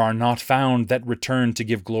 There are not found that return to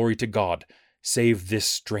give glory to God, save this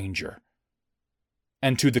stranger."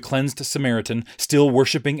 And to the cleansed Samaritan, still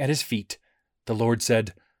worshipping at his feet, the Lord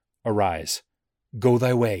said, "Arise, go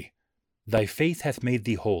thy way. Thy faith hath made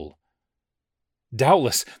thee whole."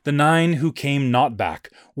 Doubtless the 9 who came not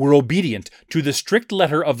back were obedient to the strict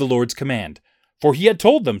letter of the Lord's command, for he had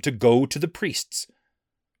told them to go to the priests.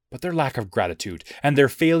 But their lack of gratitude and their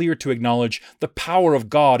failure to acknowledge the power of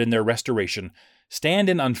God in their restoration stand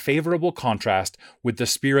in unfavorable contrast with the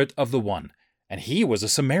spirit of the one, and he was a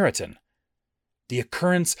Samaritan. The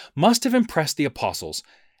occurrence must have impressed the apostles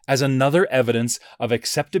as another evidence of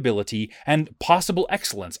acceptability and possible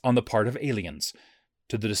excellence on the part of aliens,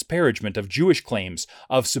 to the disparagement of Jewish claims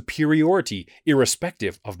of superiority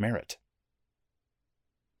irrespective of merit.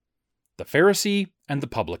 The Pharisee and the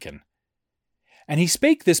Publican. And he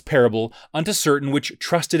spake this parable unto certain which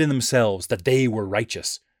trusted in themselves that they were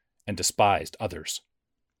righteous, and despised others.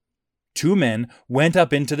 2 men went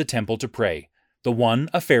up into the temple to pray, the one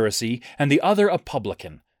a Pharisee, and the other a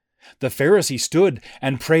publican. The Pharisee stood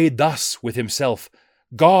and prayed thus with himself,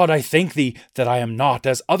 God, I thank thee that I am not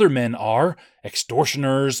as other men are,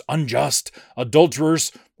 extortioners, unjust,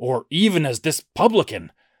 adulterers, or even as this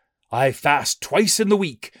publican. I fast twice in the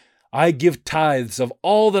week. I give tithes of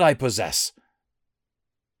all that I possess.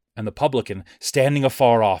 And the publican, standing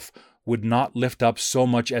afar off, would not lift up so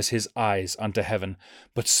much as his eyes unto heaven,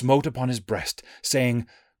 but smote upon his breast, saying,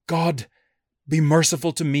 God, be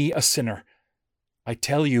merciful to me, a sinner. I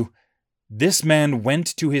tell you, this man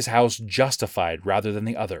went to his house justified rather than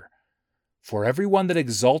the other. For every one that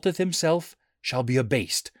exalteth himself shall be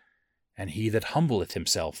abased, and he that humbleth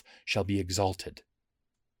himself shall be exalted.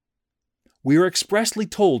 We are expressly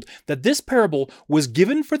told that this parable was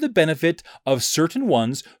given for the benefit of certain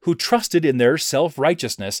ones who trusted in their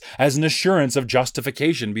self-righteousness as an assurance of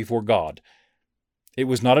justification before God. It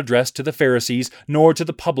was not addressed to the Pharisees nor to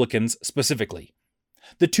the publicans specifically.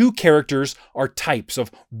 The two characters are types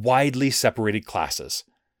of widely separated classes.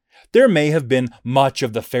 There may have been much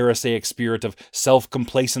of the Pharisaic spirit of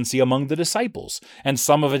self-complacency among the disciples, and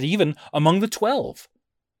some of it even among the 12.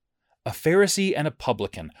 A Pharisee and a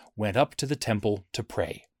publican went up to the temple to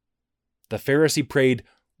pray. The Pharisee prayed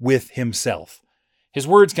with himself. His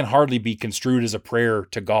words can hardly be construed as a prayer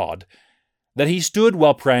to God. That he stood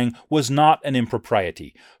while praying was not an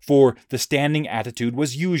impropriety, for the standing attitude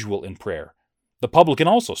was usual in prayer. The publican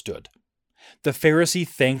also stood. The Pharisee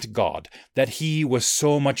thanked God that he was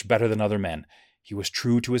so much better than other men. He was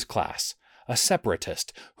true to his class, a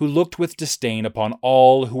separatist who looked with disdain upon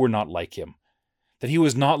all who were not like him. That he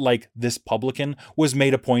was not like this publican was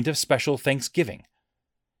made a point of special thanksgiving.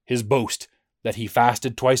 His boast, that he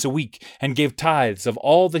fasted twice a week and gave tithes of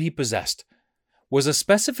all that he possessed, was a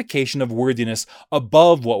specification of worthiness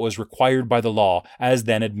above what was required by the law as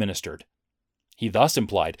then administered. He thus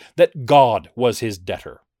implied that God was his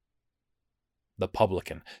debtor. The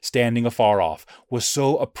publican, standing afar off, was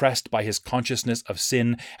so oppressed by his consciousness of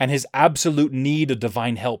sin and his absolute need of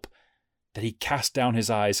divine help that he cast down his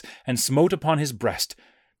eyes and smote upon his breast,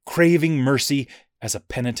 craving mercy as a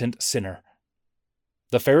penitent sinner.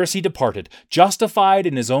 The Pharisee departed, justified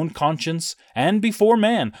in his own conscience, and before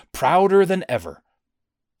man, prouder than ever.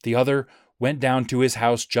 The other went down to his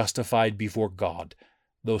house justified before God,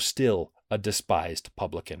 though still a despised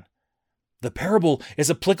publican. The parable is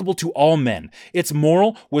applicable to all men. Its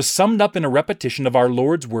moral was summed up in a repetition of our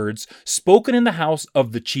Lord's words spoken in the house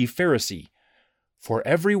of the chief Pharisee. For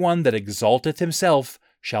every one that exalteth himself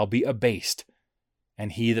shall be abased,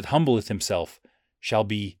 and he that humbleth himself shall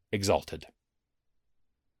be exalted.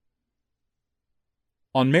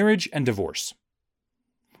 On marriage and divorce.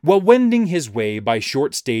 While wending his way by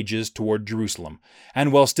short stages toward Jerusalem,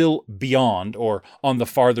 and while still beyond or on the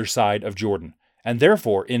farther side of Jordan, and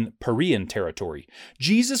therefore in Perean territory,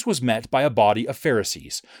 Jesus was met by a body of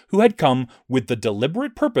Pharisees who had come with the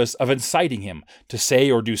deliberate purpose of inciting him to say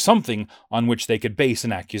or do something on which they could base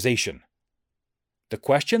an accusation. The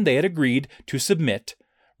question they had agreed to submit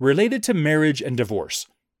related to marriage and divorce,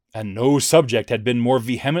 and no subject had been more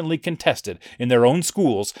vehemently contested in their own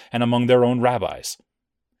schools and among their own rabbis.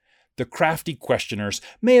 The crafty questioners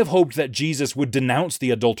may have hoped that Jesus would denounce the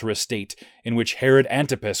adulterous state in which Herod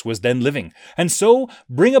Antipas was then living, and so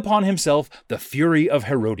bring upon himself the fury of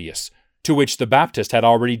Herodias, to which the Baptist had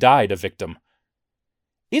already died a victim.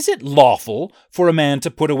 Is it lawful for a man to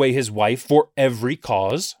put away his wife for every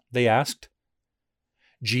cause? They asked.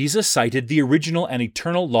 Jesus cited the original and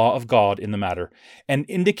eternal law of God in the matter, and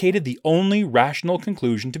indicated the only rational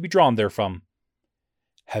conclusion to be drawn therefrom.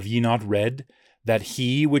 Have ye not read that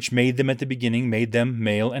he which made them at the beginning made them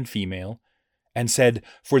male and female, and said,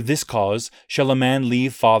 For this cause shall a man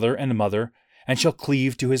leave father and mother, and shall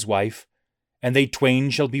cleave to his wife, and they twain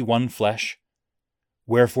shall be one flesh?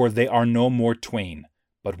 Wherefore they are no more twain,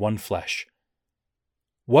 but one flesh.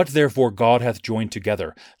 What therefore God hath joined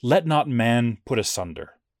together, let not man put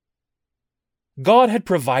asunder. God had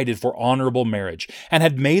provided for honorable marriage, and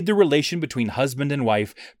had made the relation between husband and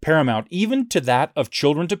wife paramount even to that of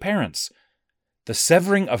children to parents. The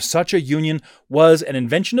severing of such a union was an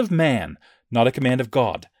invention of man, not a command of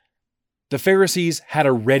God. The Pharisees had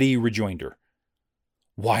a ready rejoinder.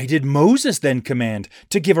 Why did Moses then command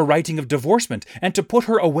to give a writing of divorcement and to put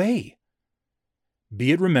her away?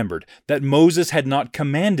 Be it remembered that Moses had not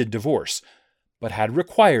commanded divorce, but had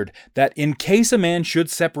required that in case a man should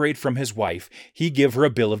separate from his wife, he give her a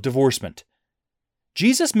bill of divorcement.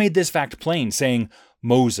 Jesus made this fact plain, saying,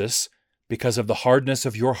 Moses, because of the hardness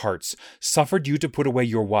of your hearts, suffered you to put away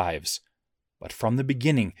your wives. But from the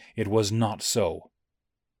beginning it was not so.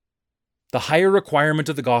 The higher requirement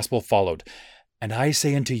of the gospel followed. And I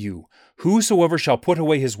say unto you, whosoever shall put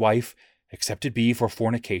away his wife, except it be for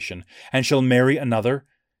fornication, and shall marry another,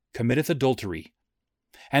 committeth adultery.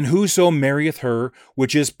 And whoso marrieth her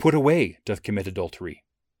which is put away doth commit adultery.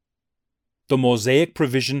 The Mosaic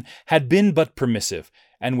provision had been but permissive,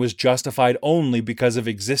 and was justified only because of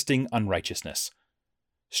existing unrighteousness.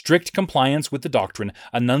 Strict compliance with the doctrine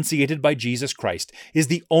enunciated by Jesus Christ is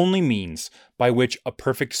the only means by which a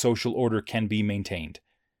perfect social order can be maintained.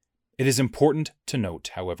 It is important to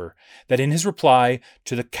note, however, that in his reply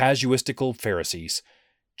to the casuistical Pharisees,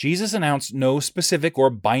 Jesus announced no specific or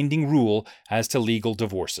binding rule as to legal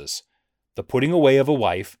divorces. The putting away of a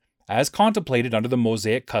wife, as contemplated under the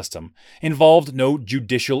Mosaic custom, involved no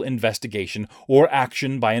judicial investigation or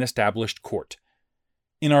action by an established court.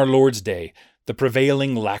 In our Lord's day, the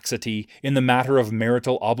prevailing laxity in the matter of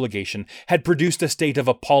marital obligation had produced a state of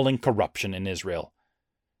appalling corruption in Israel.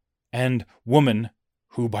 And woman,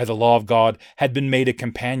 who by the law of God had been made a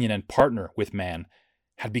companion and partner with man,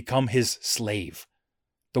 had become his slave.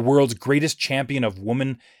 The world's greatest champion of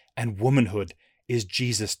woman and womanhood is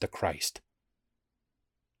Jesus the Christ.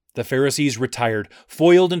 The Pharisees retired,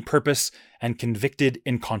 foiled in purpose and convicted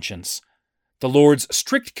in conscience. The Lord's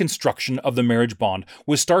strict construction of the marriage bond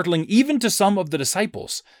was startling even to some of the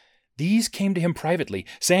disciples. These came to him privately,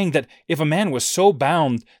 saying that if a man was so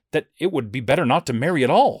bound that it would be better not to marry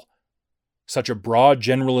at all. Such a broad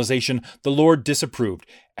generalization the Lord disapproved,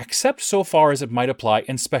 except so far as it might apply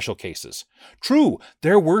in special cases. True,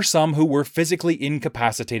 there were some who were physically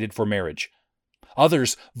incapacitated for marriage.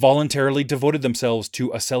 Others voluntarily devoted themselves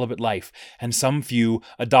to a celibate life, and some few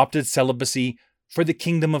adopted celibacy for the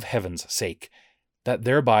kingdom of heaven's sake, that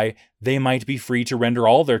thereby they might be free to render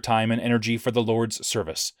all their time and energy for the Lord's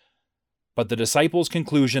service. But the disciples'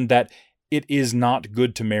 conclusion that it is not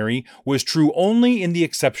good to marry was true only in the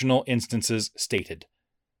exceptional instances stated.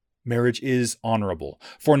 Marriage is honorable,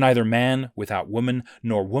 for neither man without woman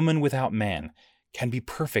nor woman without man can be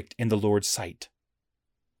perfect in the Lord's sight.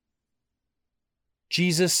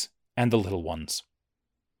 Jesus and the little ones.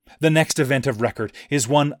 The next event of record is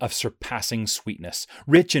one of surpassing sweetness,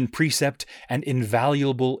 rich in precept and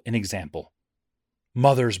invaluable in example.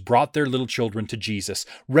 Mothers brought their little children to Jesus,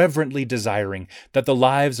 reverently desiring that the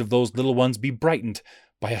lives of those little ones be brightened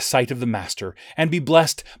by a sight of the Master, and be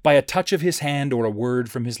blessed by a touch of his hand or a word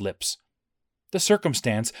from his lips. The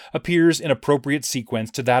circumstance appears in appropriate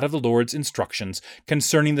sequence to that of the Lord's instructions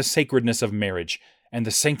concerning the sacredness of marriage and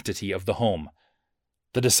the sanctity of the home.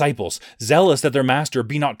 The disciples, zealous that their Master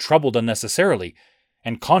be not troubled unnecessarily,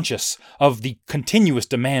 and conscious of the continuous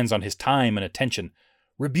demands on his time and attention,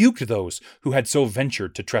 rebuked those who had so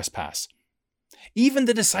ventured to trespass. Even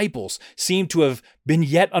the disciples seem to have been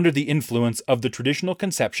yet under the influence of the traditional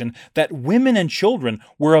conception that women and children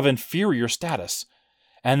were of inferior status,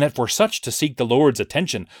 and that for such to seek the Lord's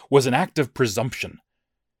attention was an act of presumption.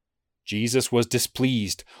 Jesus was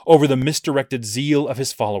displeased over the misdirected zeal of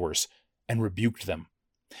his followers, and rebuked them.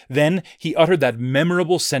 Then he uttered that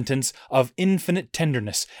memorable sentence of infinite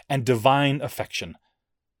tenderness and divine affection.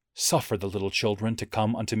 "Suffer the little children to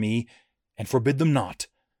come unto me, and forbid them not,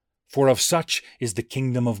 for of such is the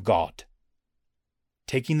kingdom of God."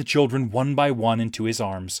 Taking the children one by one into his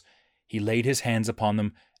arms, he laid his hands upon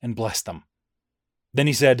them and blessed them. Then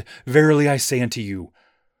he said, "Verily I say unto you,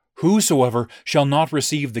 whosoever shall not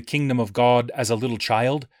receive the kingdom of God as a little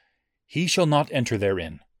child, he shall not enter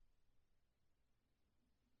therein."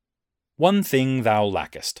 One thing thou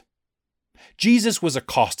lackest. Jesus was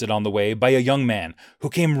accosted on the way by a young man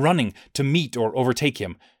who came running to meet or overtake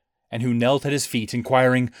him, and who knelt at his feet,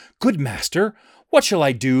 inquiring, "Good Master, what shall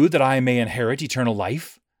I do that I may inherit eternal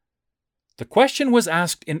life?" The question was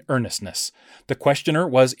asked in earnestness. The questioner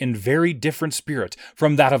was in very different spirit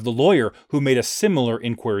from that of the lawyer who made a similar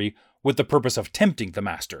inquiry with the purpose of tempting the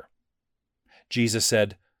Master. Jesus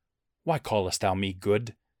said, "Why callest thou me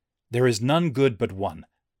good? There is none good but one,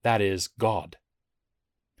 that is, God."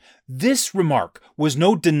 This remark was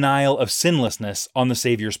no denial of sinlessness on the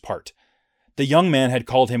Saviour's part. The young man had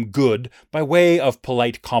called him good by way of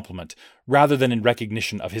polite compliment, rather than in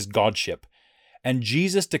recognition of his godship, and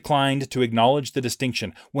Jesus declined to acknowledge the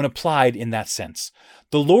distinction when applied in that sense.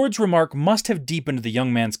 The Lord's remark must have deepened the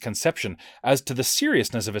young man's conception as to the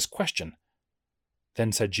seriousness of his question.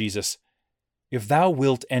 Then said Jesus, "If thou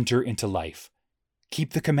wilt enter into life,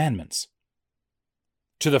 keep the commandments."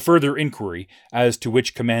 To the further inquiry as to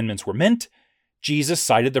which commandments were meant, Jesus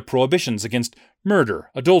cited the prohibitions against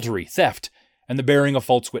murder, adultery, theft, and the bearing of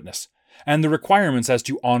false witness, and the requirements as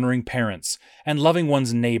to honoring parents and loving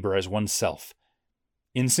one's neighbor as oneself.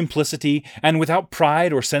 In simplicity and without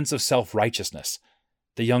pride or sense of self-righteousness,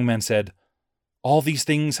 the young man said, "All these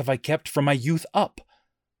things have I kept from my youth up.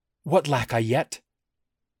 What lack I yet?"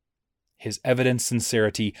 His evident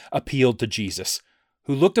sincerity appealed to Jesus,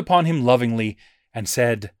 who looked upon him lovingly and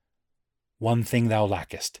said, "One thing thou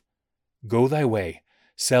lackest. Go thy way,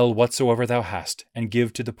 sell whatsoever thou hast, and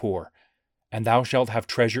give to the poor, and thou shalt have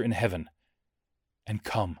treasure in heaven. And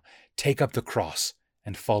come, take up the cross,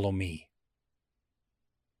 and follow me."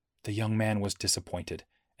 The young man was disappointed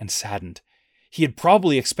and saddened. He had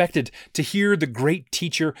probably expected to hear the great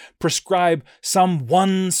teacher prescribe some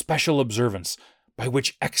one special observance by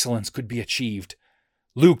which excellence could be achieved.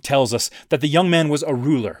 Luke tells us that the young man was a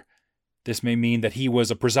ruler. This may mean that he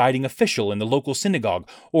was a presiding official in the local synagogue,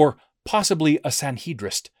 or possibly a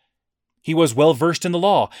Sanhedrist. He was well versed in the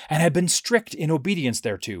law and had been strict in obedience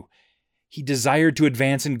thereto. He desired to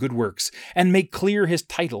advance in good works and make clear his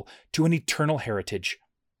title to an eternal heritage.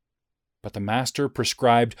 But the master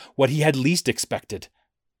prescribed what he had least expected.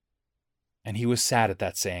 And he was sad at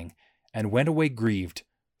that saying, and went away grieved,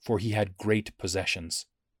 for he had great possessions.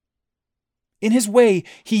 In his way,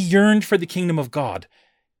 he yearned for the kingdom of God,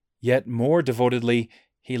 yet more devotedly,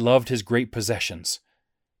 he loved his great possessions.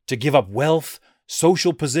 To give up wealth,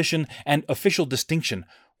 social position, and official distinction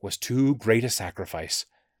was too great a sacrifice,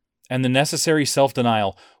 and the necessary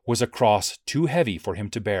self-denial was a cross too heavy for him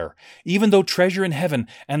to bear, even though treasure in heaven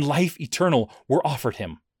and life eternal were offered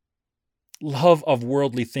him. Love of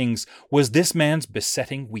worldly things was this man's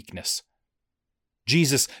besetting weakness.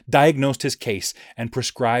 Jesus diagnosed his case and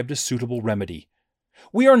prescribed a suitable remedy.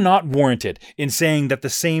 We are not warranted in saying that the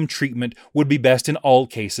same treatment would be best in all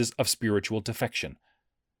cases of spiritual defection.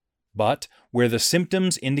 But where the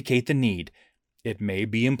symptoms indicate the need, it may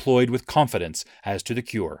be employed with confidence as to the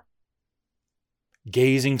cure.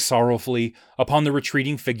 Gazing sorrowfully upon the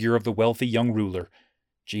retreating figure of the wealthy young ruler,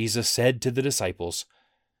 Jesus said to the disciples,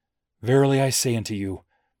 "Verily I say unto you,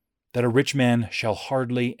 that a rich man shall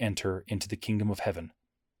hardly enter into the kingdom of heaven."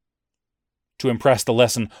 To impress the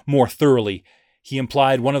lesson more thoroughly, he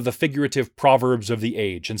implied one of the figurative proverbs of the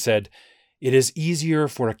age and said, "It is easier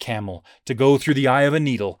for a camel to go through the eye of a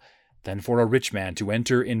needle than for a rich man to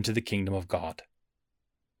enter into the kingdom of God."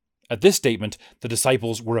 At this statement, the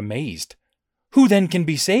disciples were amazed. Who then can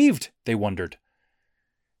be saved? They wondered.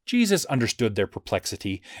 Jesus understood their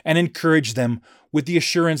perplexity and encouraged them with the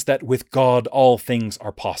assurance that with God all things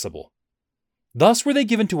are possible. Thus were they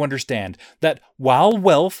given to understand that while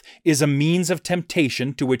wealth is a means of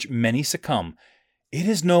temptation to which many succumb, it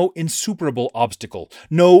is no insuperable obstacle,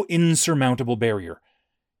 no insurmountable barrier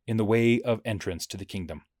in the way of entrance to the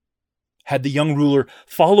kingdom. Had the young ruler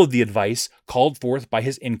followed the advice called forth by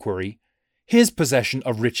his inquiry, his possession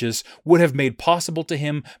of riches would have made possible to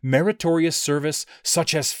him meritorious service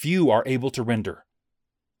such as few are able to render.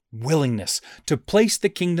 Willingness to place the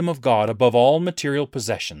kingdom of God above all material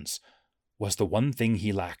possessions was the one thing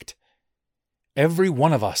he lacked. Every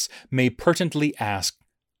one of us may pertinently ask,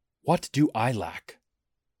 "What do I lack?"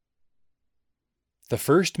 The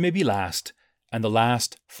first may be last, and the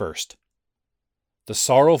last first. The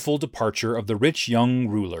sorrowful departure of the rich young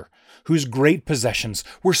ruler, whose great possessions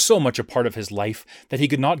were so much a part of his life that he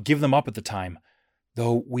could not give them up at the time,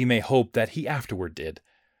 though we may hope that he afterward did,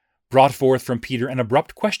 brought forth from Peter an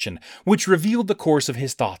abrupt question which revealed the course of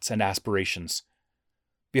his thoughts and aspirations.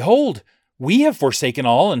 "Behold, we have forsaken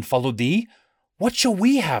all and followed thee. What shall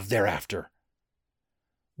we have thereafter?"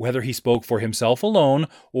 Whether he spoke for himself alone,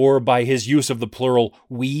 or by his use of the plural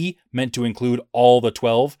we meant to include all the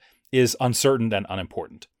 12, is uncertain and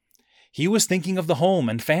unimportant. He was thinking of the home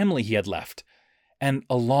and family he had left, and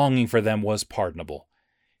a longing for them was pardonable.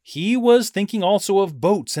 He was thinking also of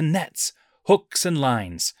boats and nets, hooks and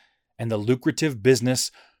lines, and the lucrative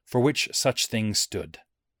business for which such things stood.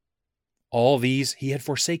 All these he had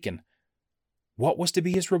forsaken. What was to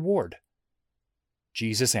be his reward?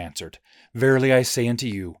 Jesus answered, "Verily I say unto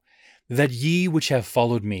you, that ye which have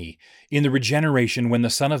followed me, in the regeneration when the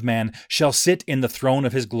Son of Man shall sit in the throne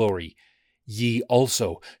of his glory, ye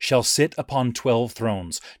also shall sit upon 12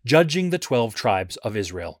 thrones, judging the 12 tribes of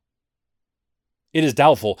Israel." It is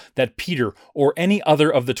doubtful that Peter or any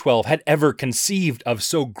other of the 12 had ever conceived of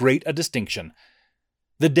so great a distinction.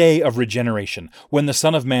 The day of regeneration, when the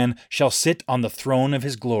Son of Man shall sit on the throne of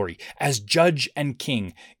his glory, as judge and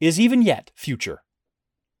king, is even yet future.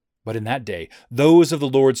 But in that day, those of the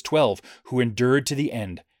Lord's 12 who endured to the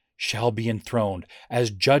end shall be enthroned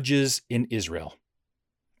as judges in Israel.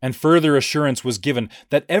 And further assurance was given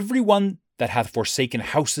that every one that hath forsaken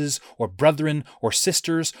houses, or brethren, or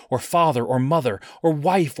sisters, or father, or mother, or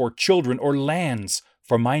wife, or children, or lands,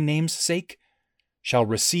 for my name's sake, shall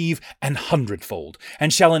receive 100-fold,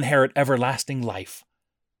 and shall inherit everlasting life.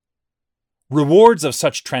 Rewards of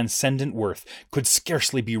such transcendent worth could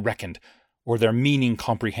scarcely be reckoned, or their meaning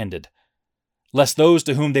comprehended, lest those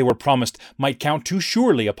to whom they were promised might count too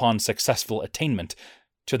surely upon successful attainment,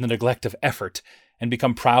 to the neglect of effort, and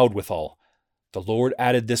become proud withal. The Lord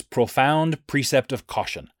added this profound precept of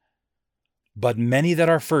caution: "But many that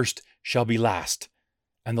are first shall be last,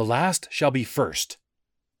 and the last shall be first."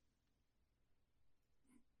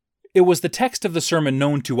 It was the text of the sermon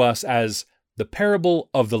known to us as the parable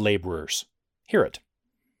of the laborers. Hear it.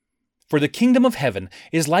 For the kingdom of heaven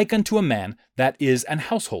is like unto a man that is an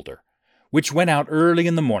householder, which went out early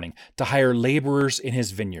in the morning to hire laborers in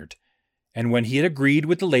his vineyard. And when he had agreed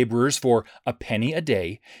with the laborers for a penny a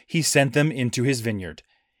day, he sent them into his vineyard.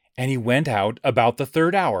 And he went out about the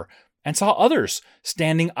third hour, and saw others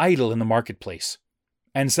standing idle in the marketplace,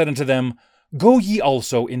 and said unto them, Go ye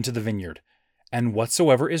also into the vineyard, and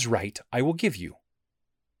whatsoever is right I will give you.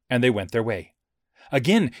 And they went their way.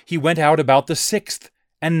 Again he went out about the 6th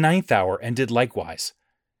and 9th hour, and did likewise.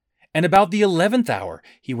 And about the 11th hour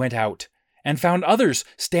he went out, and found others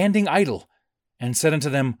standing idle, and said unto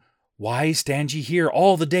them, Why stand ye here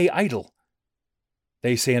all the day idle?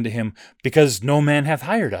 They say unto him, Because no man hath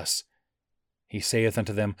hired us. He saith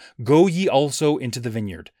unto them, Go ye also into the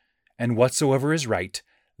vineyard, and whatsoever is right,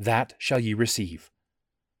 that shall ye receive.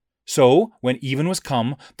 So, when even was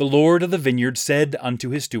come, the Lord of the vineyard said unto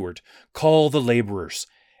his steward, Call the laborers,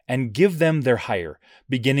 and give them their hire,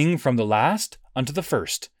 beginning from the last unto the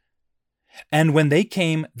first. And when they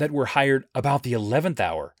came that were hired about the 11th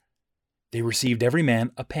hour, they received every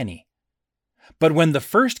man a penny. But when the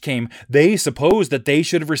first came, they supposed that they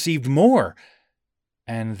should have received more,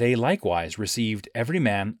 and they likewise received every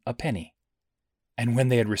man a penny. And when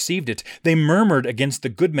they had received it, they murmured against the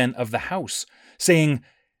good men of the house, saying,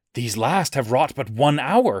 These last have wrought but 1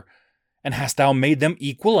 hour, and hast thou made them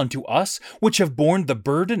equal unto us, which have borne the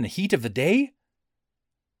burden and heat of the day?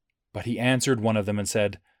 But he answered one of them and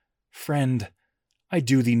said, Friend, I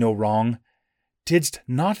do thee no wrong. Didst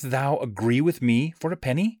not thou agree with me for a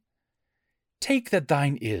penny? Take that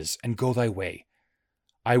thine is, and go thy way.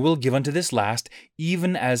 I will give unto this last,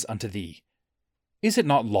 even as unto thee. Is it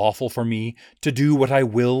not lawful for me to do what I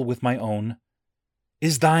will with my own?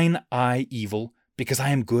 Is thine eye evil, because I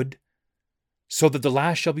am good? So that the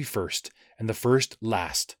last shall be first, and the first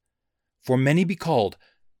last. For many be called,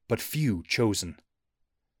 but few chosen.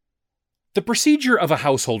 The procedure of a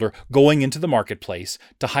householder going into the marketplace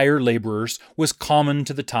to hire laborers was common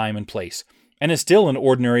to the time and place, and is still an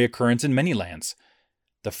ordinary occurrence in many lands.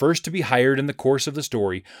 The first to be hired in the course of the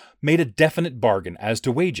story made a definite bargain as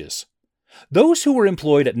to wages. Those who were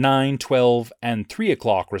employed at 9, 12, and 3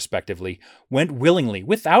 o'clock respectively went willingly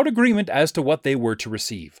without agreement as to what they were to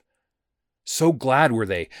receive. So glad were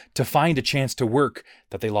they to find a chance to work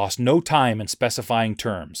that they lost no time in specifying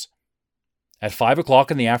terms. At 5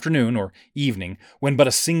 o'clock in the afternoon or evening, when but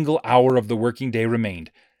a single hour of the working day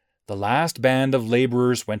remained, the last band of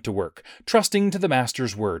laborers went to work, trusting to the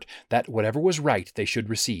master's word that whatever was right they should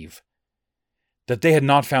receive. That they had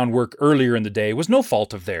not found work earlier in the day was no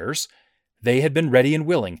fault of theirs. They had been ready and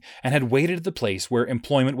willing, and had waited at the place where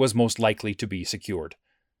employment was most likely to be secured.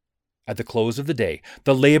 At the close of the day,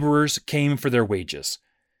 the laborers came for their wages.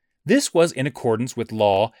 This was in accordance with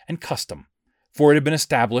law and custom, for it had been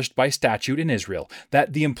established by statute in Israel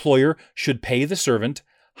that the employer should pay the servant,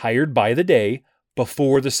 hired by the day,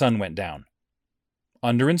 before the sun went down.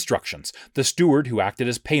 Under instructions, the steward who acted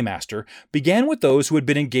as paymaster began with those who had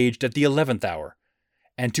been engaged at the 11th hour,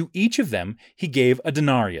 and to each of them he gave a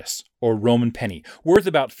denarius, or Roman penny, worth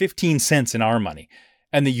about 15 cents in our money,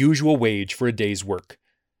 and the usual wage for a day's work.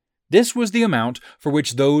 This was the amount for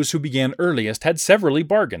which those who began earliest had severally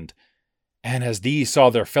bargained. And as these saw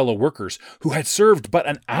their fellow workers, who had served but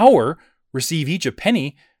an hour, receive each a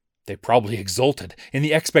penny, they probably exulted in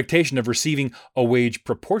the expectation of receiving a wage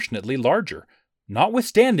proportionately larger,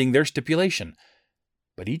 notwithstanding their stipulation.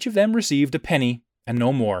 But each of them received a penny, and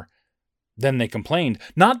no more. Then they complained,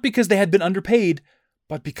 not because they had been underpaid,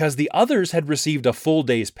 but because the others had received a full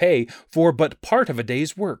day's pay for but part of a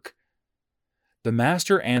day's work. The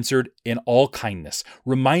master answered in all kindness,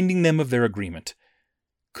 reminding them of their agreement.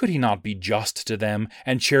 Could he not be just to them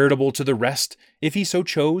and charitable to the rest, if he so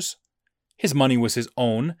chose? His money was his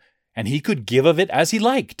own, and he could give of it as he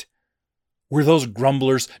liked. Were those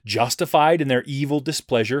grumblers justified in their evil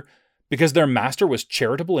displeasure because their master was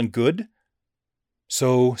charitable and good?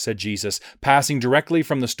 So, said Jesus, passing directly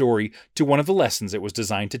from the story to one of the lessons it was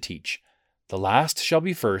designed to teach, the last shall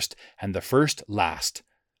be first, and the first last.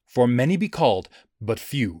 For many be called, but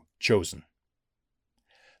few chosen.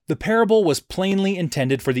 The parable was plainly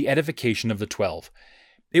intended for the edification of the 12.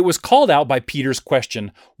 It was called out by Peter's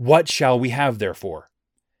question, What shall we have therefore?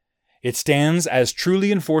 It stands as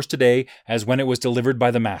truly enforced today as when it was delivered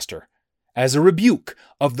by the Master, as a rebuke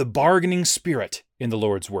of the bargaining spirit in the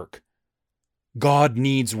Lord's work. God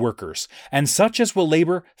needs workers, and such as will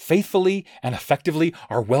labor faithfully and effectively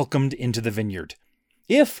are welcomed into the vineyard.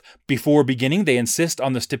 If, before beginning, they insist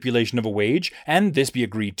on the stipulation of a wage, and this be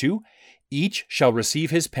agreed to, Each shall receive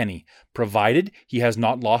his penny, provided he has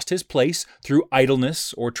not lost his place through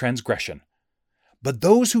idleness or transgression. But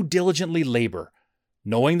those who diligently labor,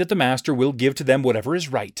 knowing that the master will give to them whatever is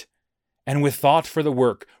right, and with thought for the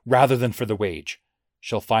work rather than for the wage,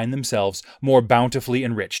 shall find themselves more bountifully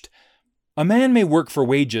enriched. A man may work for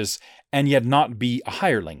wages and yet not be a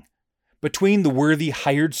hireling. Between the worthy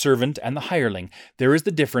hired servant and the hireling, there is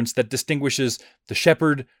the difference that distinguishes the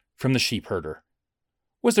shepherd from the sheepherder.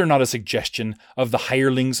 Was there not a suggestion of the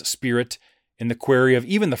hireling's spirit in the query of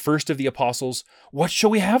even the first of the apostles, "What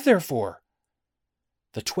shall we have therefore?"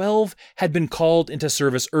 The 12 had been called into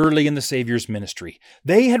service early in the Saviour's ministry.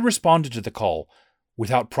 They had responded to the call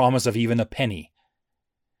without promise of even a penny.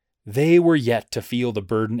 They were yet to feel the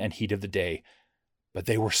burden and heat of the day, but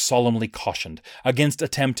they were solemnly cautioned against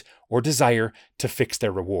attempt or desire to fix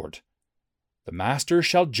their reward. The master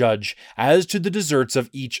shall judge as to the deserts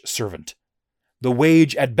of each servant. The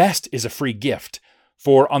wage at best is a free gift,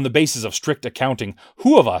 for on the basis of strict accounting,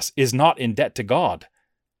 who of us is not in debt to God?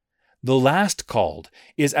 The last called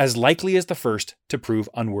is as likely as the first to prove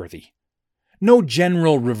unworthy. No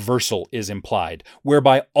general reversal is implied,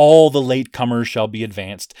 whereby all the late-comers shall be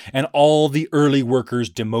advanced, and all the early workers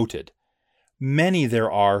demoted. Many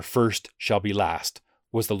there are first shall be last,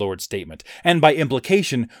 was the Lord's statement, and by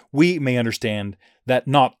implication we may understand that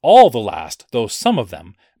not all the last, though some of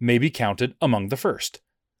them, may be counted among the first.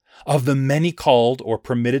 Of the many called or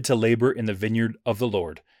permitted to labor in the vineyard of the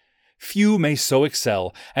Lord, few may so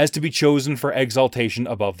excel as to be chosen for exaltation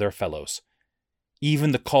above their fellows.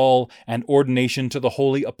 Even the call and ordination to the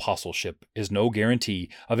holy apostleship is no guarantee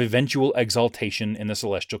of eventual exaltation in the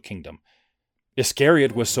celestial kingdom.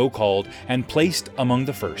 Iscariot was so called and placed among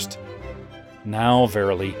the first. Now,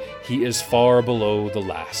 verily, he is far below the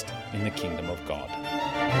last in the kingdom of God.